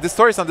matter. Like, this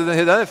Torisan didn't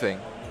hit anything.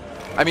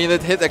 I mean,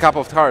 it hit a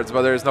couple of cards,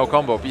 but there's no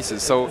combo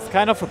pieces. So It's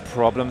kind of a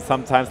problem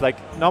sometimes. Like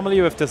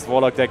normally with this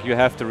Warlock deck, you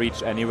have to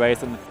reach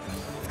anyways, and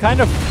it's kind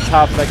of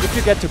tough. Like if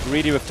you get too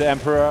greedy with the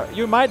Emperor,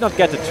 you might not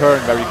get a turn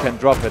where you can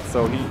drop it. So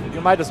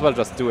you might as well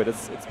just do it.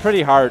 It's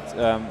pretty hard.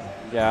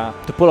 Yeah.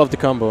 to pull off the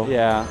combo.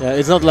 Yeah. Yeah,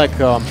 it's not like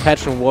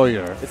Patron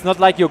Warrior. It's not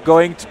like you're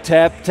going to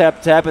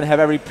tap and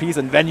have every piece,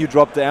 and then you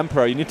drop the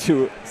Emperor. You need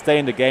to stay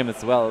in the game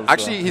as well.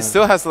 actually, he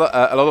still has a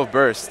lot of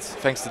burst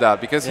thanks to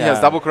that, because he has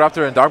Yeah. double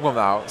Corruptor and Darkbloom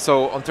now.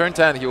 So on turn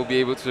 10, he will be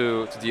able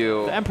to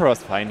deal the Emperor's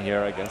fine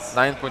here, I guess.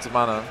 9 points of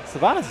mana.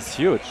 Sylvanas is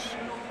huge.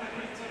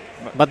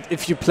 But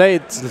if you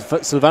played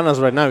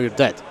Sylvanas right now, you're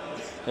dead.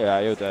 Yeah,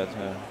 you're dead.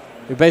 Yeah.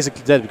 You're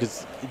basically dead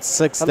because it's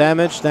 6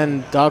 damage,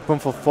 then Dark Bomb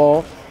for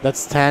 4,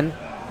 that's 10.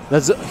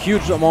 That's a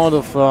huge amount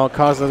of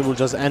cards that will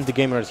just end the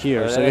game right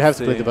here. So you have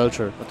to play the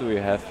Belcher. What do we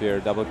have here?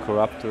 Double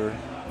Corruptor.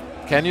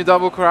 Can you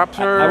double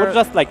Corruptor? I would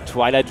just like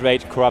Twilight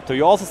Rage Corruptor.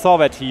 You also saw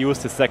that he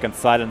used his second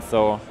silence,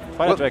 so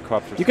Twilight Rage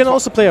Corruptor. You can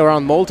also play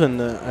around Molten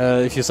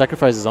if you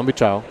sacrifice a Zombie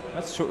Chow.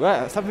 That's true.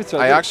 Yeah,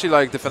 I actually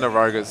like Defender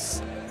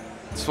Vargas.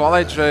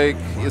 Twilight Drake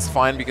is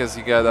fine because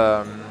you get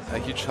a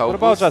huge health. What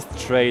about just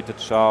trade the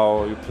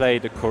Chow? You play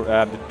the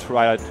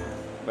Twilight,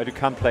 but you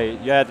can't play.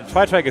 Yeah, the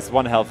Twilight Drake is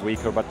 1 health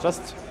weaker, but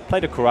just play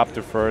the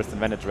Corruptor first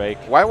and then the Drake.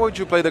 Why would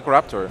you play the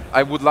Corruptor?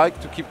 I would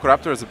like to keep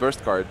Corruptor as a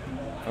burst card.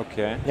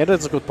 Okay. Yeah,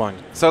 that's a good point.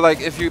 So like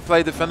if you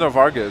play Defender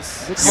Vargas,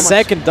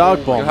 second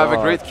Dark Bomb. You have a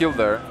great kill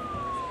there.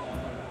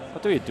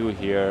 What do you do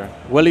here?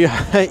 Well, you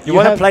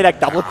want to play like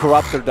double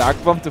Corruptor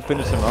Dark Bomb to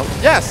finish him up?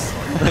 Yes!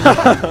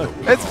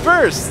 It's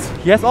burst!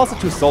 He has also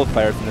 2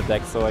 Soulfires in the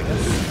deck, so I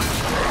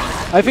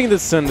guess. I think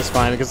this turn is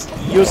fine because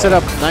you set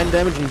up 9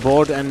 damage on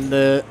board, and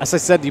as I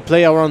said, you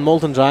play around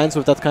Molten Giants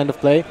with that kind of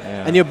play,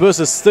 and your burst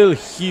is still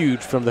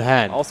huge from the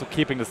hand. Also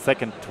keeping the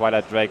second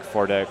Twilight Drake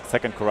for the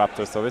second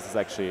Corruptor, so this is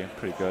actually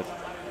pretty good.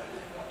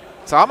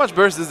 So how much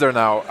burst is there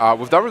now?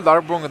 With double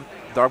Dark Bomb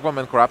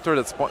and Corruptor,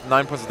 that's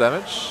 9 points of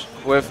damage.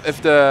 With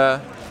if the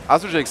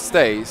Azure Drake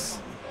stays,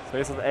 so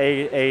this is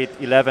 8,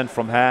 11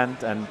 from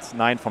hand and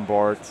 9 from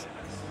board.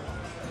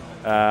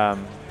 Yeah.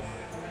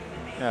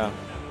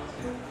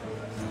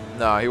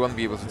 No, he won't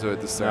be able to do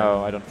it this turn.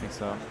 No, I don't think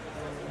so.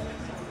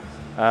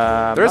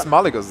 There's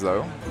Malygos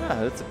though. Yeah,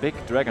 that's a big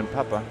Dragon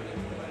Papa.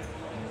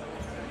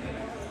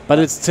 But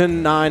it's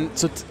turn 9,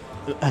 so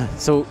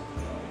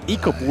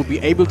Ek0p will be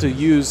able to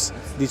use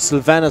the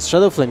Sylvanas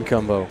Shadowflame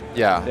combo.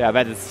 Yeah. Yeah,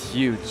 that is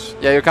huge.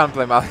 Yeah, you can't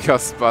play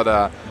Malygos,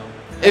 but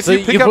if so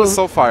you pick up a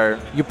Soulfire,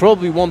 you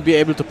probably won't be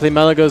able to play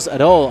Malygos at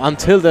all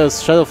until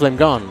there's Shadowflame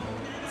gone.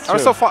 Or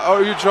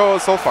you draw a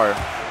Soulfire.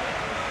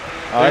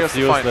 Oh, that's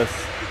useless.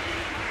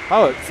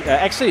 Oh,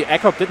 actually,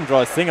 Ek0p didn't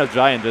draw a single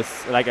giant,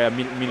 just like I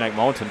mean like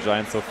mountain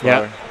giant so far.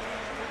 Yeah.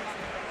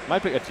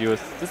 Might be at use.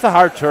 This is a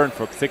hard turn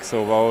for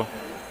Xixo, though.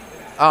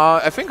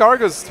 I think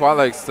Argus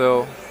Twilight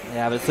still.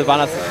 Yeah, but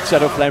Sylvanas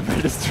Shadowflame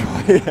will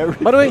destroy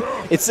everything. By the way,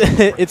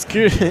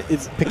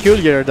 it's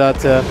peculiar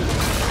that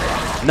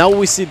now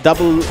we see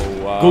double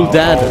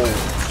Gul'dan,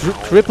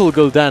 triple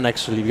Gul'dan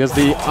actually, because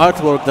the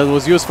artwork that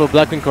was used for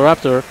Blackwing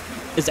Corruptor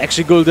is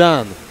actually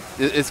Gul'dan.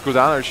 Is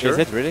Gul'dan, are you sure? Is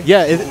it really?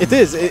 Yeah, it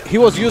is. He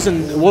was used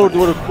in World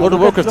of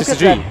Warcraft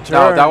TCG.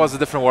 No, that was a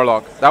different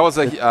Warlock. That was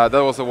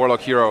a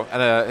Warlock hero,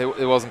 and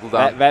it wasn't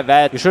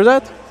Gul'dan. You sure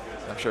that?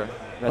 I'm sure.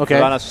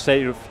 Okay.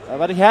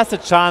 But he has the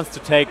chance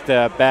to take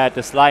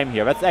the slime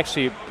here. That's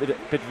actually a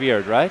bit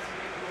weird, right?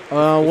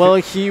 Well,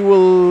 he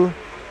will.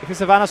 If you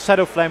Sylvanas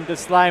Shadowflame, the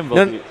slime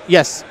will be.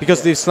 Yes,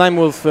 because the slime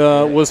will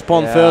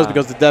spawn first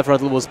because the Death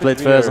Rattle was played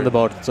first on the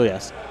board. So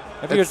yes.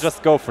 Maybe you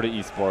just go for the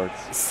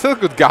esports. Still a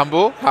good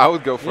gamble. I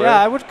would go for it.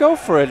 Yeah, I would go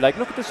for it. Like,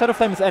 look at the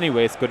Shadowflame is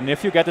anyways good. And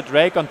if you get a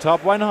Drake on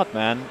top, why not,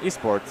 man?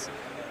 Esports.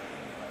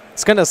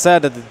 It's kind of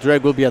sad that the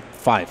Drake will be at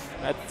 5.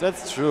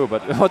 That's true,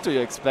 but what do you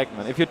expect,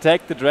 man? If you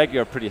take the Drake,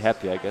 you're pretty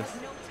happy, I guess.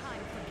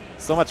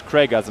 So much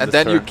Kragaz in and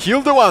then turn. You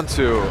kill the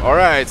 1/2. All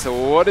right, so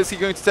what is he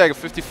going to take? A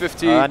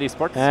 50-50? And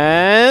esports.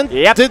 And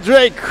yep. The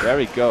Drake. There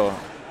we go.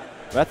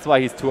 That's why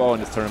he's 2-0 in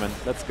this tournament.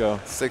 Let's go.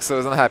 Xixo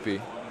isn't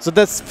happy. So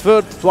that's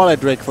third Twilight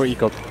Drake for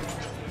Ek0p.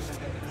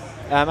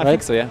 I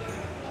think so, yeah.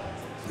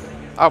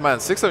 Oh man,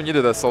 Xixo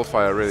needed a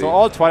Soulfire, really. So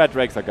all Twilight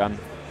Drakes are gone.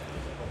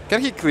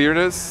 Can he clear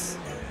this?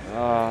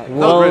 Well,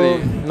 not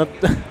really.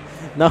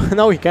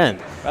 No, he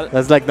can't. Well,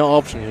 there's like no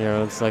option here.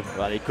 It's like.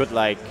 Well, he could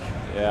like.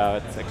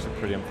 Yeah, it's actually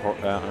pretty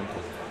important.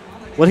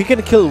 Well, he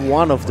can kill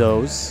one of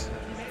those,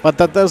 but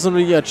that doesn't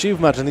really achieve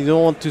much, and you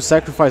don't want to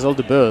sacrifice all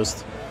the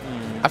burst.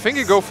 I think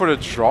you go for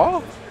the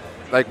draw,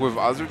 like with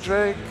Azure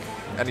Drake,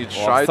 and you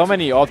try. So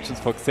many options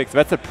for Xixo.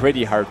 That's a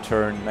pretty hard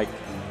turn. Like.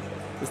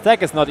 This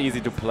deck is not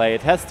easy to play.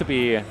 It has to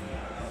be...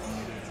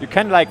 You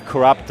can like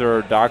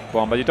Corruptor, Dark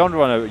Bomb, but you don't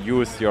want to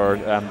use your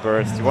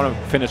burst. You want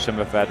to finish him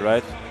with that,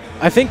 right?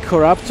 I think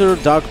Corruptor,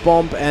 Dark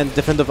Bomb, and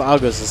Defender of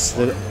Argus is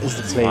the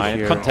play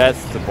here.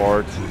 Contest the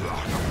board.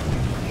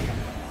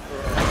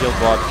 Kill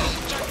bot.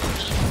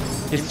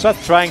 He's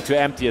just trying to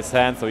empty his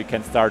hand so he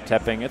can start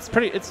tapping. It's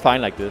fine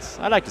like this.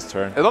 I like this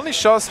turn. It only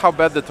shows how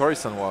bad the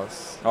Torisan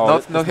was.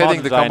 Oh, not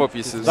hitting the combo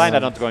pieces. Blind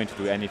are not going to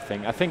do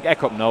anything. I think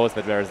Ek0p knows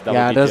that there is double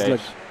DPH.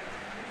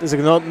 There's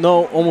like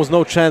almost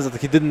no chance that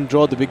he didn't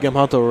draw the big game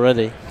hunter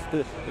already.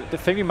 The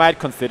thing we might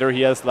consider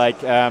here is like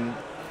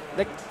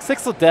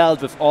Xixo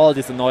dealt with all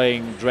these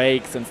annoying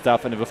Drakes and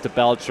stuff, and with the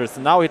Belchers,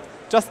 and now it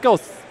just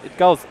goes. It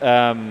goes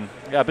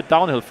a bit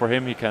downhill for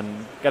him. He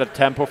can get a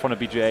tempo from a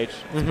BGH.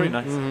 It's pretty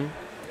nice.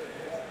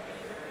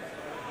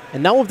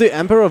 And now with the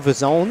Emperor of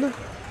his own,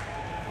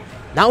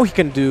 now he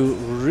can do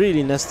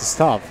really nasty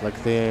stuff,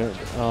 like the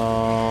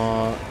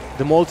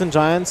Molten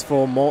Giants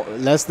for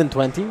less than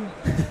 20.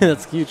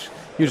 That's huge.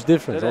 Huge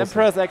difference. The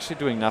Emperor is actually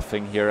doing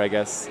nothing here, I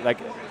guess. Like,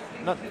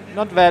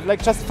 not that,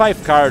 like just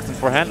 5 cards, and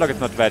for handlock it's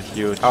not that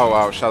huge. Oh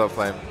wow, Shadow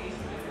Flame.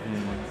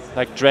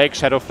 Like Drake,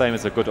 Shadow Flame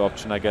is a good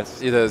option, I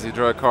guess. It is. You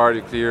draw a card,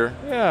 you clear.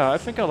 Yeah, I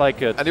think I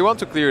like it. And you want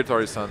to clear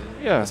Tori-san.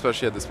 Yeah.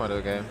 Especially at this point of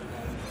the game.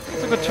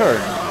 It's a good turn.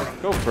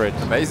 Go for it.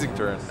 Amazing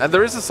turn. And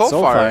there is a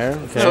Soulfire.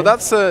 Okay. So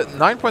that's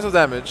 9 points of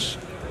damage.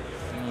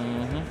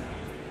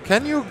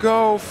 Can you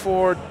go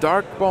for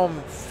Dark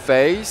Bomb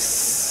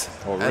face?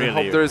 Oh, and really?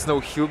 hope there is no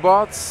heal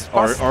bots?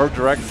 Or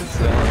direct it.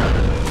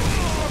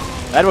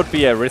 That would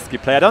be a risky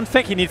play. I don't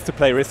think he needs to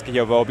play risky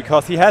here though,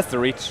 because he has the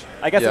reach.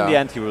 I guess in the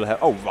end he will have.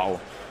 Oh wow.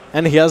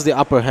 And he has the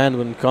upper hand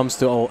when it comes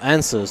to all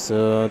answers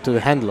to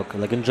the handlock,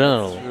 like in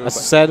general. As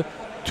I said,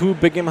 2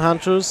 big game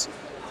hunters,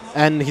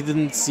 and he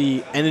didn't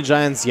see any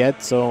giants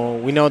yet, so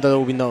we know that there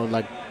will be no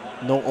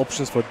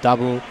options for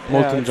double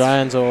Molten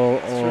Giants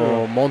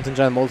or Molten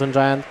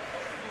Giant.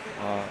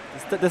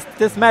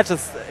 This match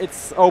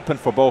it's open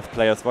for both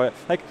players.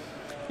 Like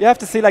you have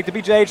to see, like the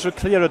BGH will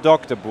clear the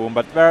Doctor Boom,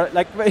 but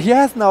he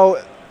has now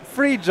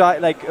 4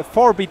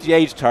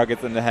 BGH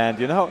targets in the hand.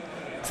 You know,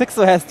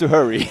 Xixo has to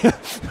hurry.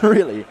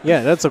 Really.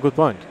 Yeah, that's a good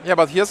point. Yeah,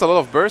 but he has a lot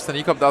of burst, and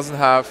Ek0p doesn't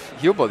have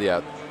heal bot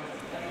yet.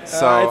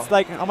 So it's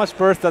like, how much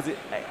burst does he?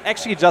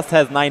 Actually, he just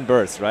has 9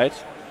 bursts, right?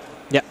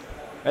 Yeah.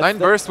 9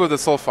 bursts with the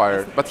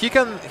Soulfire, but he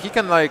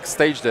can like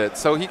stage it,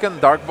 so he can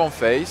Dark Bomb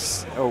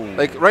face. Oh.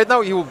 Like right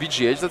now he will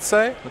BGH, let's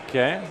say.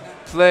 Okay.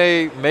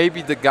 Play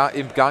maybe the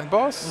Imp Gang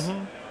Boss.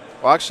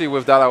 Well, actually,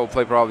 with that I will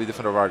play probably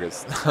Defender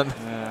Vargas,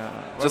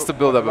 just to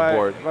build up a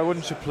board. Why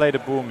wouldn't you play the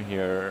Boom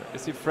here?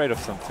 Is he afraid of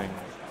something?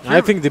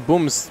 I think the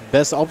Boom's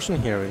best option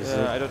here is.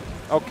 I don't.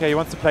 Okay, he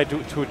wants to play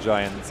 2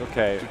 giants.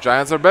 Okay. 2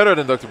 giants are better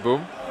than Dr.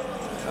 Boom.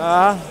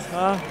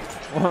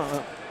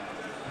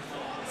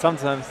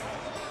 Sometimes.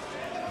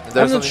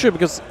 I'm not sure,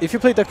 because if you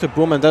play Dr.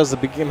 Boom and there's the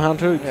big game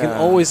hunter, you can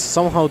always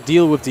somehow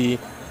deal with the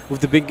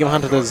big game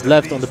hunter that's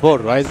left on the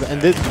board, right?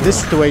 And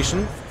this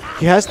situation,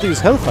 he has to use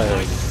Hellfire.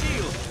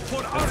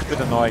 That's a bit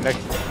annoying. Like,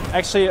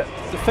 actually,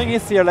 the thing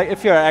is here, like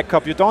if you're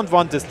Ek0p, you don't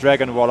want this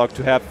Dragon Warlock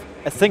to have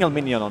a single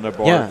minion on the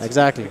board. Yeah,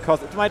 exactly.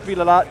 Because it might be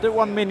the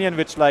 1 minion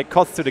which like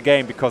costs to the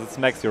game because it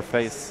smacks your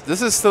face.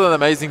 This is still an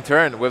amazing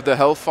turn with the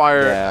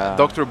Hellfire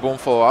Dr. Boom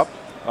follow up.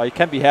 Oh, you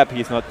can be happy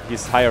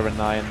he's higher than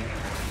 9.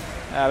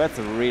 Yeah, that's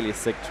a really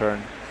sick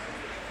turn.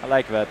 I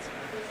like that.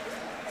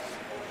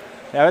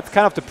 Yeah, that's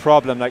kind of the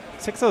problem. Like,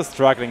 Xixo is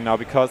struggling now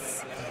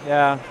because,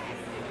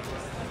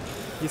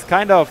 he's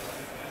kind of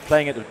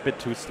playing it a bit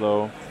too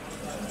slow.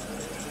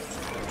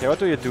 Okay, what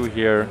do you do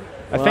here?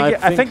 Well,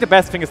 I think the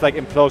best thing is like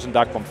Implosion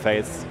Dark Bomb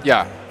phase.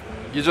 Yeah,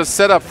 you just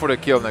set up for the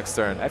kill next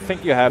turn. I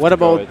think you have what to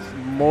about go it.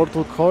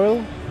 Mortal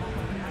Coil?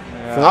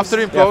 After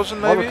Implosion,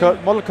 maybe?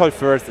 Mortal Coil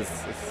first is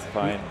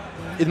fine.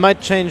 It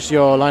might change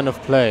your line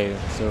of play,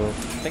 so...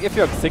 I think if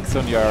you're Xixo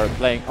and you're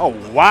playing... Oh,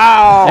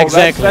 wow!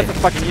 Exactly. That's a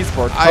fucking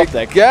esport I top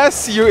deck.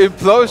 guess you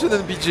Implosion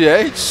and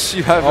BGH.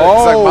 You have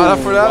exact mana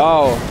for that.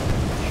 Wow.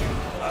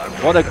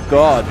 What a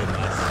god.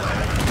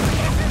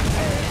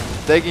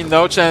 Taking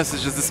no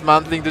chances, just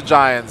dismantling the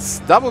giants.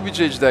 Double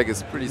BGH deck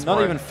is pretty smart.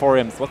 Not even 4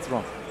 imps. What's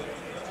wrong?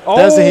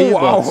 There's a heal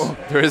wow.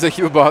 bot. There is a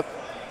heal bot.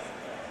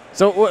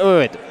 So,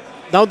 wait.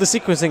 Now the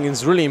sequencing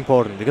is really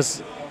important,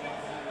 because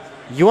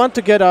you want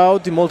to get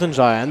out the Molten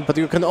Giant, but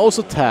you can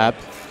also tap.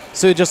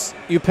 So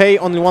you pay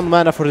only 1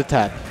 mana for the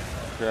tap.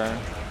 Okay.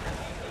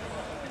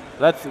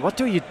 What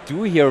do you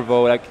do here,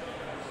 though? Like,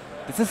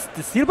 the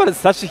Steel Bot is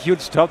such a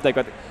huge top deck,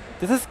 but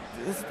this is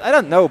I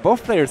don't know.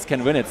 Both players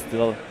can win it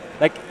still.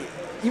 Like,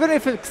 even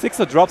if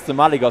Xixo drops the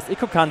Malygos,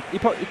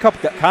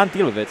 Ek0p can't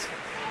deal with it.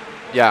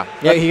 Yeah.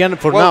 Yeah, he can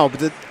for now,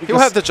 but he'll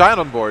have the giant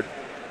on board.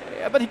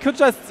 Yeah, but he could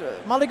just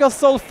Malygos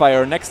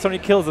Soulfire. Next turn he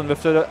kills him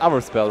with the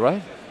other spell,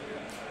 right?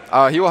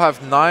 He will have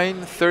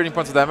 13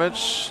 points of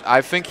damage.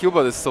 I think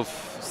Healbot is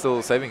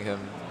still saving him.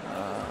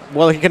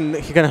 Well, he can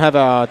have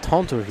a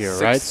taunter here,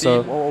 16. right?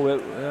 So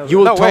well, you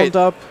will taunt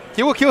up.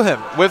 He will kill him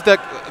with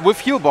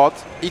Healbot.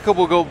 Ek0p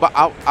will go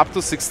up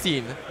to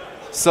 16.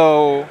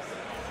 So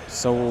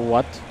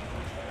What?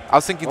 I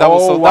was thinking double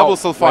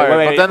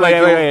Soulfire, but then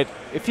wait.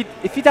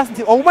 If he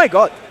doesn't, oh my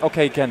god.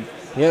 Okay, he can.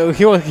 Yeah,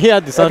 he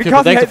had the Soulfire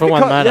protected for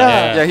 1 mana.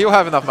 Yeah, he'll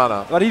have enough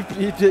mana. But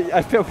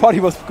I thought he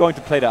was going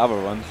to play the other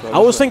one. So I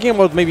was thinking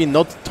about maybe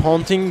not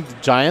taunting the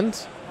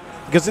giant,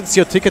 because it's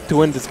your ticket to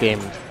win this game.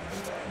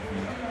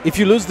 If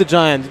you lose the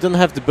giant, you don't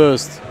have the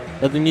burst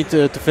that you need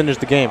to finish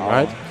the game,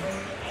 right?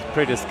 It's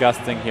pretty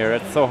disgusting here.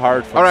 It's so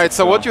hard. All right,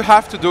 so what you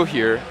have to do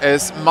here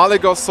is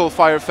Malygos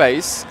Soulfire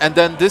face, and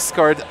then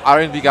discard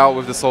RNB Gal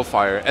with the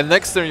Soulfire. And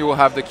next turn you will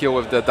have the kill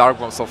with the Dark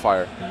Bomb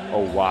Soulfire.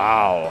 Oh,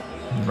 wow.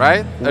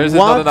 Right? There's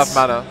not enough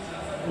mana.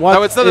 What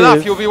No, it's not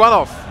enough. You'll be one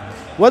off.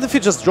 What if you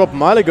just drop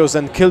Malygos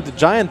and kill the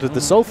giant with the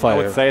Soulfire? I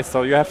would say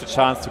so. You have the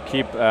chance to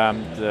keep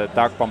the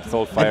Dark Bomb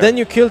Soulfire. And then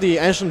you kill the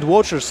Ancient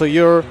Watcher, so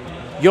your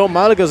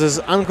Malygos is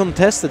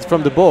uncontested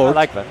from the board. I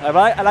like that.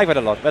 I like that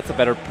a lot. That's a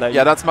better play.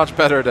 Yeah, that's much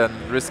better than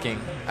risking.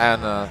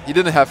 And he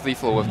didn't have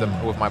lethal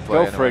with my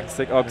play. Go for it.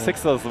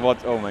 Xixo is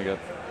what? Oh my god.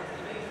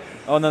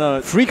 Oh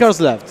no. 3 cards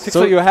left.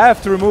 So you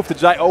have to remove the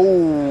giant.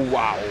 Oh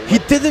wow. He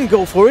didn't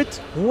go for it?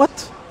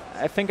 What?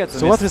 I think it's.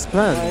 So what is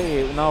planned?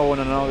 Hey,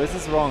 no, this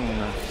is wrong.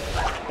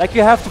 Like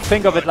you have to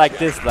think of it like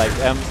this, like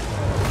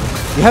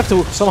you have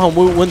to somehow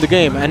win the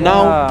game, and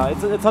now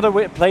it's not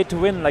a play to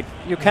win. Like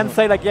you can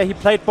say, like he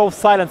played both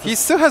silences. He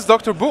still has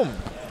Dr. Boom,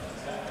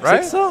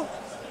 right? Xixo?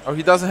 Or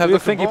he doesn't have Do you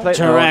Dr. think Boom? he played?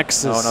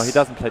 No, he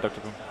doesn't play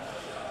Dr. Boom.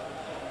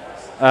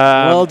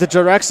 Well, the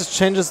Jiraxis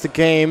changes the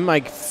game,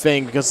 I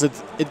think, because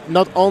it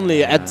not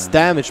only adds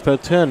damage per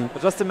turn.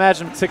 But just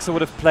imagine Xixo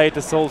would have played the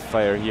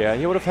Soulfire here.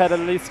 He would have had at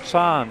least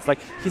chance. Like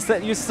he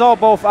said, you saw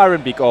both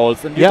Iron Beak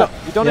ults, and you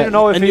don't even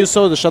know if. And you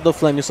saw the Shadow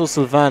Flame, you saw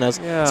Sylvanas.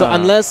 Yeah. So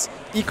unless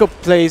Ek0p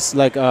plays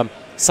like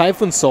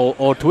Siphon Soul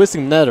or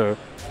Twisting Nether,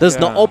 there's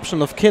no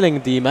option of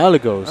killing the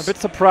Malygos. I'm a bit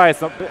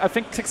surprised. I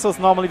think Xixo is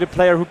normally the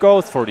player who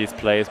goes for these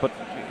plays, but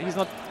he's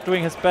not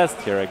doing his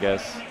best here, I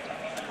guess.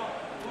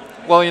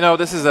 Well, you know,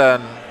 this is a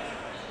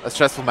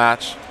stressful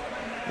match.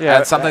 Yeah,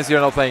 and sometimes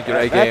you're not playing your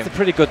A game. That's a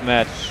pretty good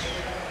match.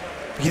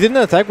 He didn't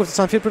attack with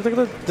the Sunfield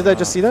Protector? Did I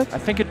just see that? I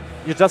think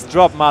you just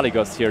drop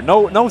Malygos here.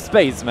 No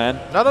space, man.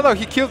 No,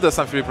 he killed the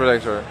Sunfury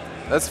Protector.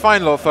 That's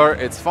fine, Lothar,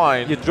 it's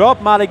fine. You drop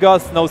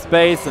Malygos, no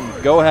space,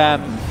 and go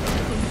ham.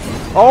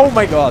 Oh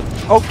my god.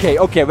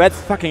 Okay,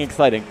 that's fucking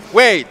exciting.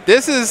 Wait,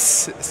 this is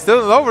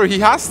still not over. He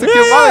has to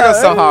kill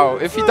Malygos somehow.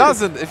 If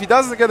he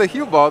doesn't get a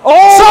heal bot.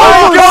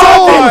 Oh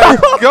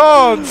my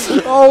god!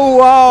 Oh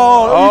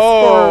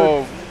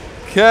wow.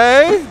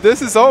 Okay,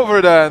 this is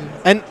over then.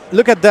 And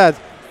look at that.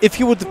 If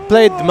he would have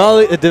played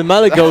the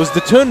Malygos the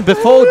turn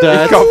before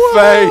that.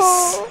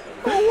 Face.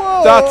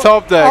 That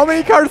top deck. How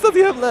many cards does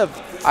he have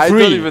left? I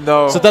don't even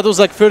know. So that was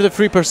like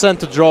 33%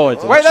 to draw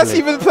it. Wait, let's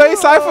even play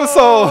Siphon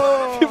Soul.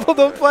 People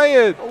don't play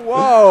it.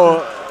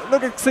 Wow.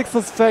 Look at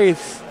Xixo's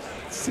face.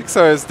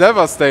 Xixo is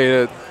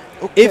devastated.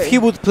 Okay. If he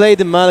would play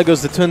the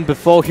Malygos the turn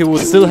before, he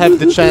would still have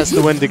the chance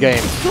to win the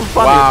game.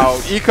 Wow,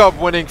 Ek0p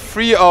winning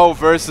 3-0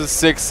 versus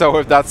Xixo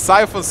with that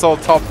Siphon Soul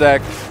top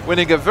deck,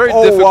 winning a very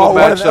difficult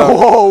matchup.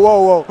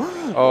 Whoa.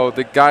 Oh,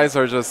 the guys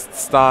are just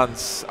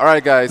stunned. All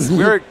right, guys,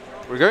 we're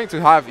going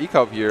to have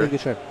Ek0p here. Take a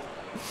shot.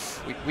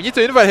 We need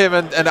to invite him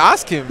and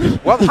ask him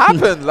what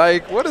happened.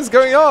 Like, what is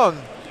going on?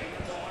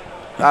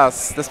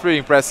 That's pretty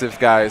impressive,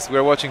 guys.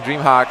 We're watching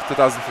DreamHack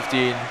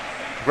 2015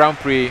 Grand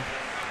Prix.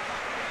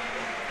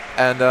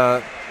 And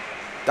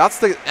that's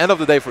the end of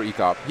the day for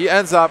Ek0p. He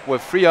ends up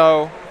with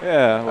 3-0,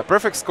 a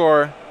perfect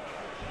score.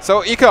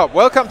 So Ek0p,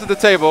 welcome to the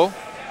table.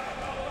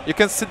 You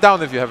can sit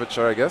down if you have a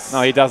chair, I guess.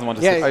 No, he doesn't want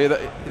to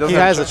sit. He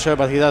has a chair,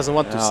 but he doesn't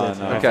want to sit.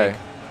 No. Okay.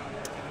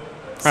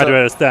 I'd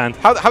rather stand.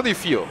 How do you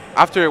feel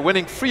after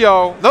winning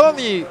 3-0? Not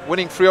only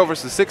winning 3-0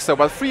 versus Xixo,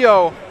 but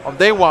 3-0 on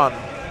day one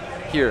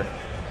here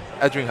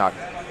at DreamHack.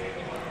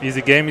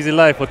 Easy game, easy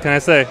life. What can I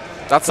say?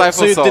 That's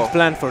so you Soul. did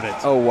plan for it.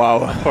 Oh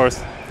wow. Of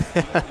course.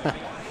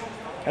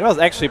 It was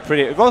actually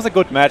pretty. It was a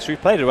good match. We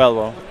played it well,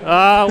 though.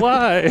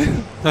 Why?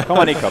 Come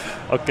on, Ek0p.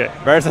 Okay.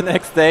 Where's the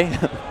next day?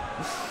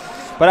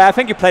 But I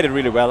think you played it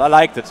really well. I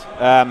liked it.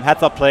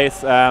 Heads-up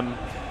plays.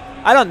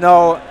 I don't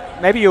know.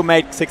 Maybe you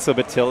made Xixo a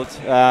bit tilt.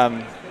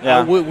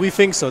 Yeah, we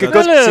think so. A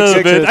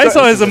little bit. I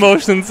saw his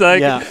emotions.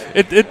 Like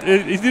he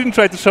didn't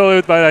try to show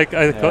it, but like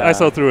I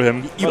saw through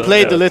him. You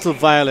played a little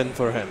violent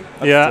for him.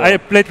 I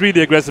played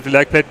really aggressively.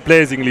 Like played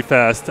blazingly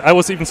fast. I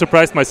was even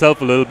surprised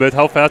myself a little bit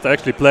how fast I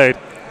actually played.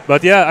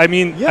 But yeah, I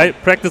mean, I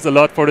practiced a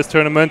lot for this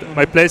tournament.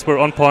 My plays were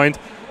on point.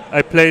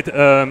 I played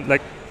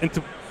like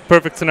into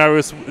perfect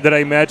scenarios that I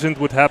imagined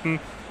would happen,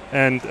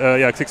 and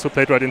Xixo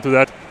played right into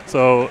that.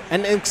 So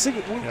and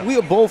we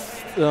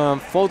both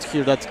thought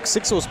here that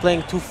Xixo was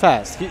playing too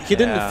fast. He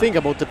didn't think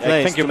about the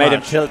plays. I think you made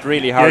him tilt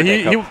really hard.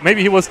 Yeah,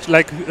 maybe he was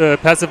like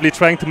passively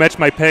trying to match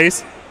my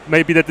pace.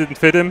 Maybe that didn't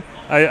fit him.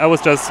 I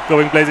was just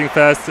going blazing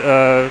fast,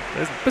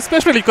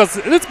 especially because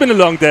it's been a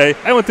long day.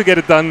 I want to get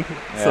it done.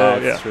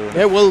 True.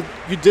 Yeah, well,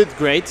 you did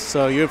great.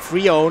 So you're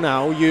 3-0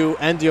 now. You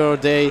end your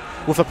day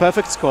with a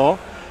perfect score,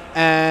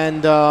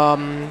 and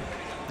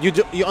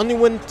you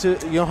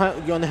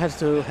only have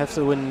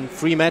to win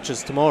 3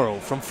 matches tomorrow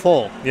from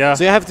 4. Yeah.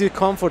 So you have the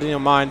comfort in your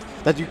mind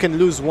that you can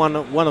lose one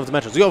of the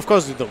matches. Of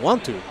course, you don't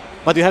want to,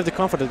 but you have the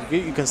comfort that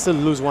you can still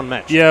lose 1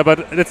 match. Yeah,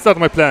 but that's not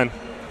my plan.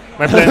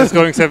 My plan is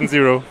going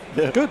 7-0.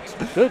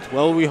 Good.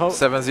 Well, we hope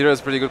 7-0 is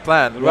a pretty good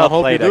plan. Well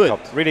played,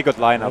 Ek0p. Really good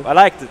lineup. I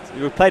liked it.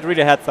 You played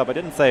really heads up. I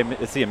didn't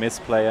see a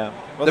misplay. The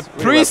really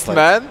Priest,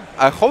 well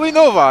man, Holy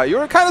Nova. You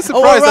were kind of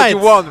surprised that you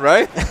won,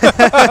 right?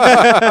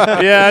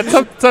 Yeah,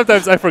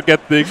 sometimes I forget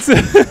things.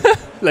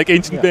 Like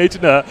Ancient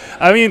Mage. No.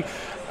 I mean,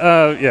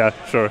 yeah,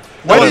 sure.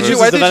 Why did you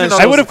not?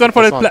 I would have gone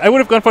for that play. I would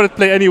have gone for that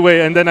play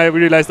anyway, and then I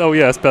realized, oh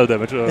yeah, spell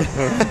damage.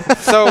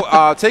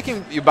 So,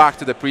 taking you back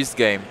to the Priest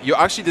game, you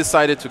actually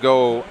decided to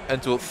go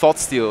into Thought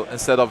Steal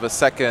instead of a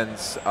second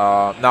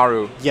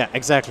Naru. Yeah,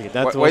 exactly.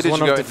 That was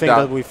one of the things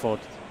that we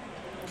thought.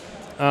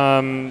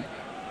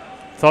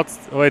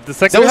 Wait, the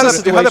second. You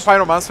had a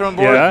Pyromancer on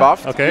board,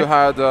 buffed. Okay. You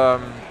had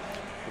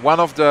one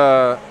of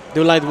the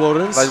Light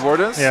Wardens.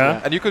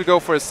 Yeah. And you could go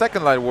for a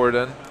second Light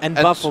Warden. And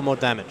buff for more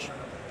damage.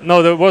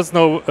 No, there was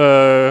no.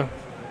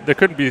 There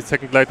couldn't be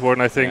second Light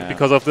Warden, I think,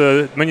 because of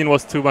the minion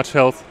was too much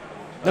health.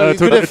 No,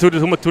 too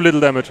little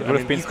damage. Would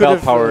have been spell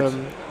powered.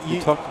 You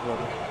talked about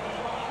it.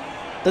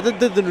 That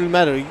didn't really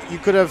matter. You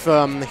could have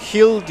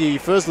healed the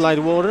first Light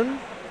Warden,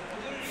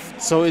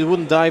 so it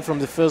wouldn't die from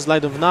the first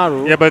Light of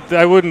Naru. Yeah, but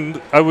I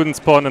wouldn't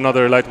spawn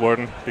another Light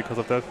Warden because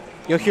of that.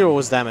 Your hero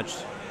was damaged,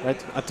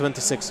 right? At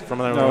 26, from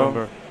what I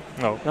remember.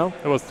 No,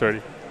 it was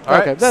 30.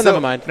 Okay, then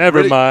never mind.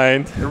 Never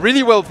mind.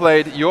 Really well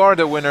played. You are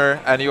the winner,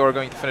 and you are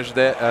going to finish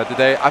the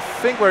day. I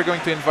think we're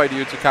going to invite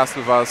you to cast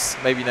with us.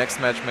 Maybe next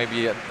match,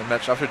 maybe a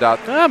match after that.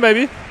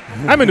 Maybe.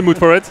 I'm in the mood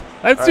for it.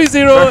 I'm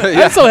 3-0.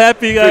 Yeah. I'm so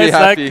happy, guys.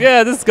 Happy. Like,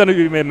 yeah, this is gonna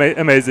be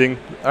amazing.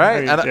 All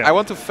right, I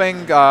want to thank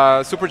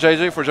Super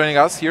JJ for joining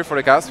us here for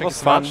the cast. Thank you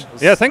so much.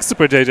 Yeah, thanks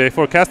Super JJ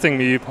for casting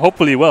me.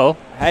 Hopefully well.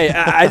 Hey,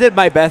 I did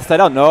my best. I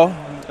don't know.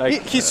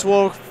 Like he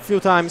swore a few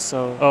times,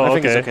 so I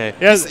think it's okay.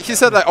 Yes. He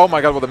said like, "Oh my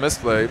God, what a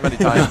misplay!" many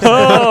times.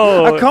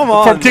 Oh, come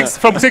on!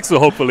 From Xixo,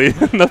 hopefully,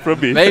 not from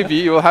me. Maybe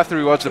you will have to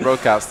rewatch the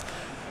broadcast.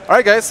 All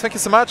right, guys, thank you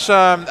so much.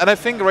 And I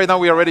think right now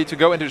we are ready to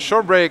go into a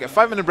short break, a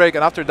 5-minute break,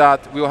 and after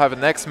that we will have a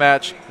next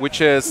match,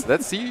 which is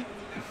let's see,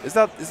 is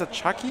that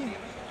Chucky?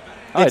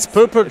 Oh, it's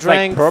Purple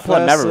Drank like Purple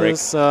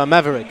versus and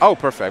Maverick. Oh,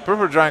 perfect.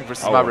 Purple Drank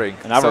versus Maverick.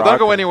 So don't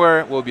go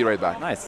anywhere. We'll be right back. Nice.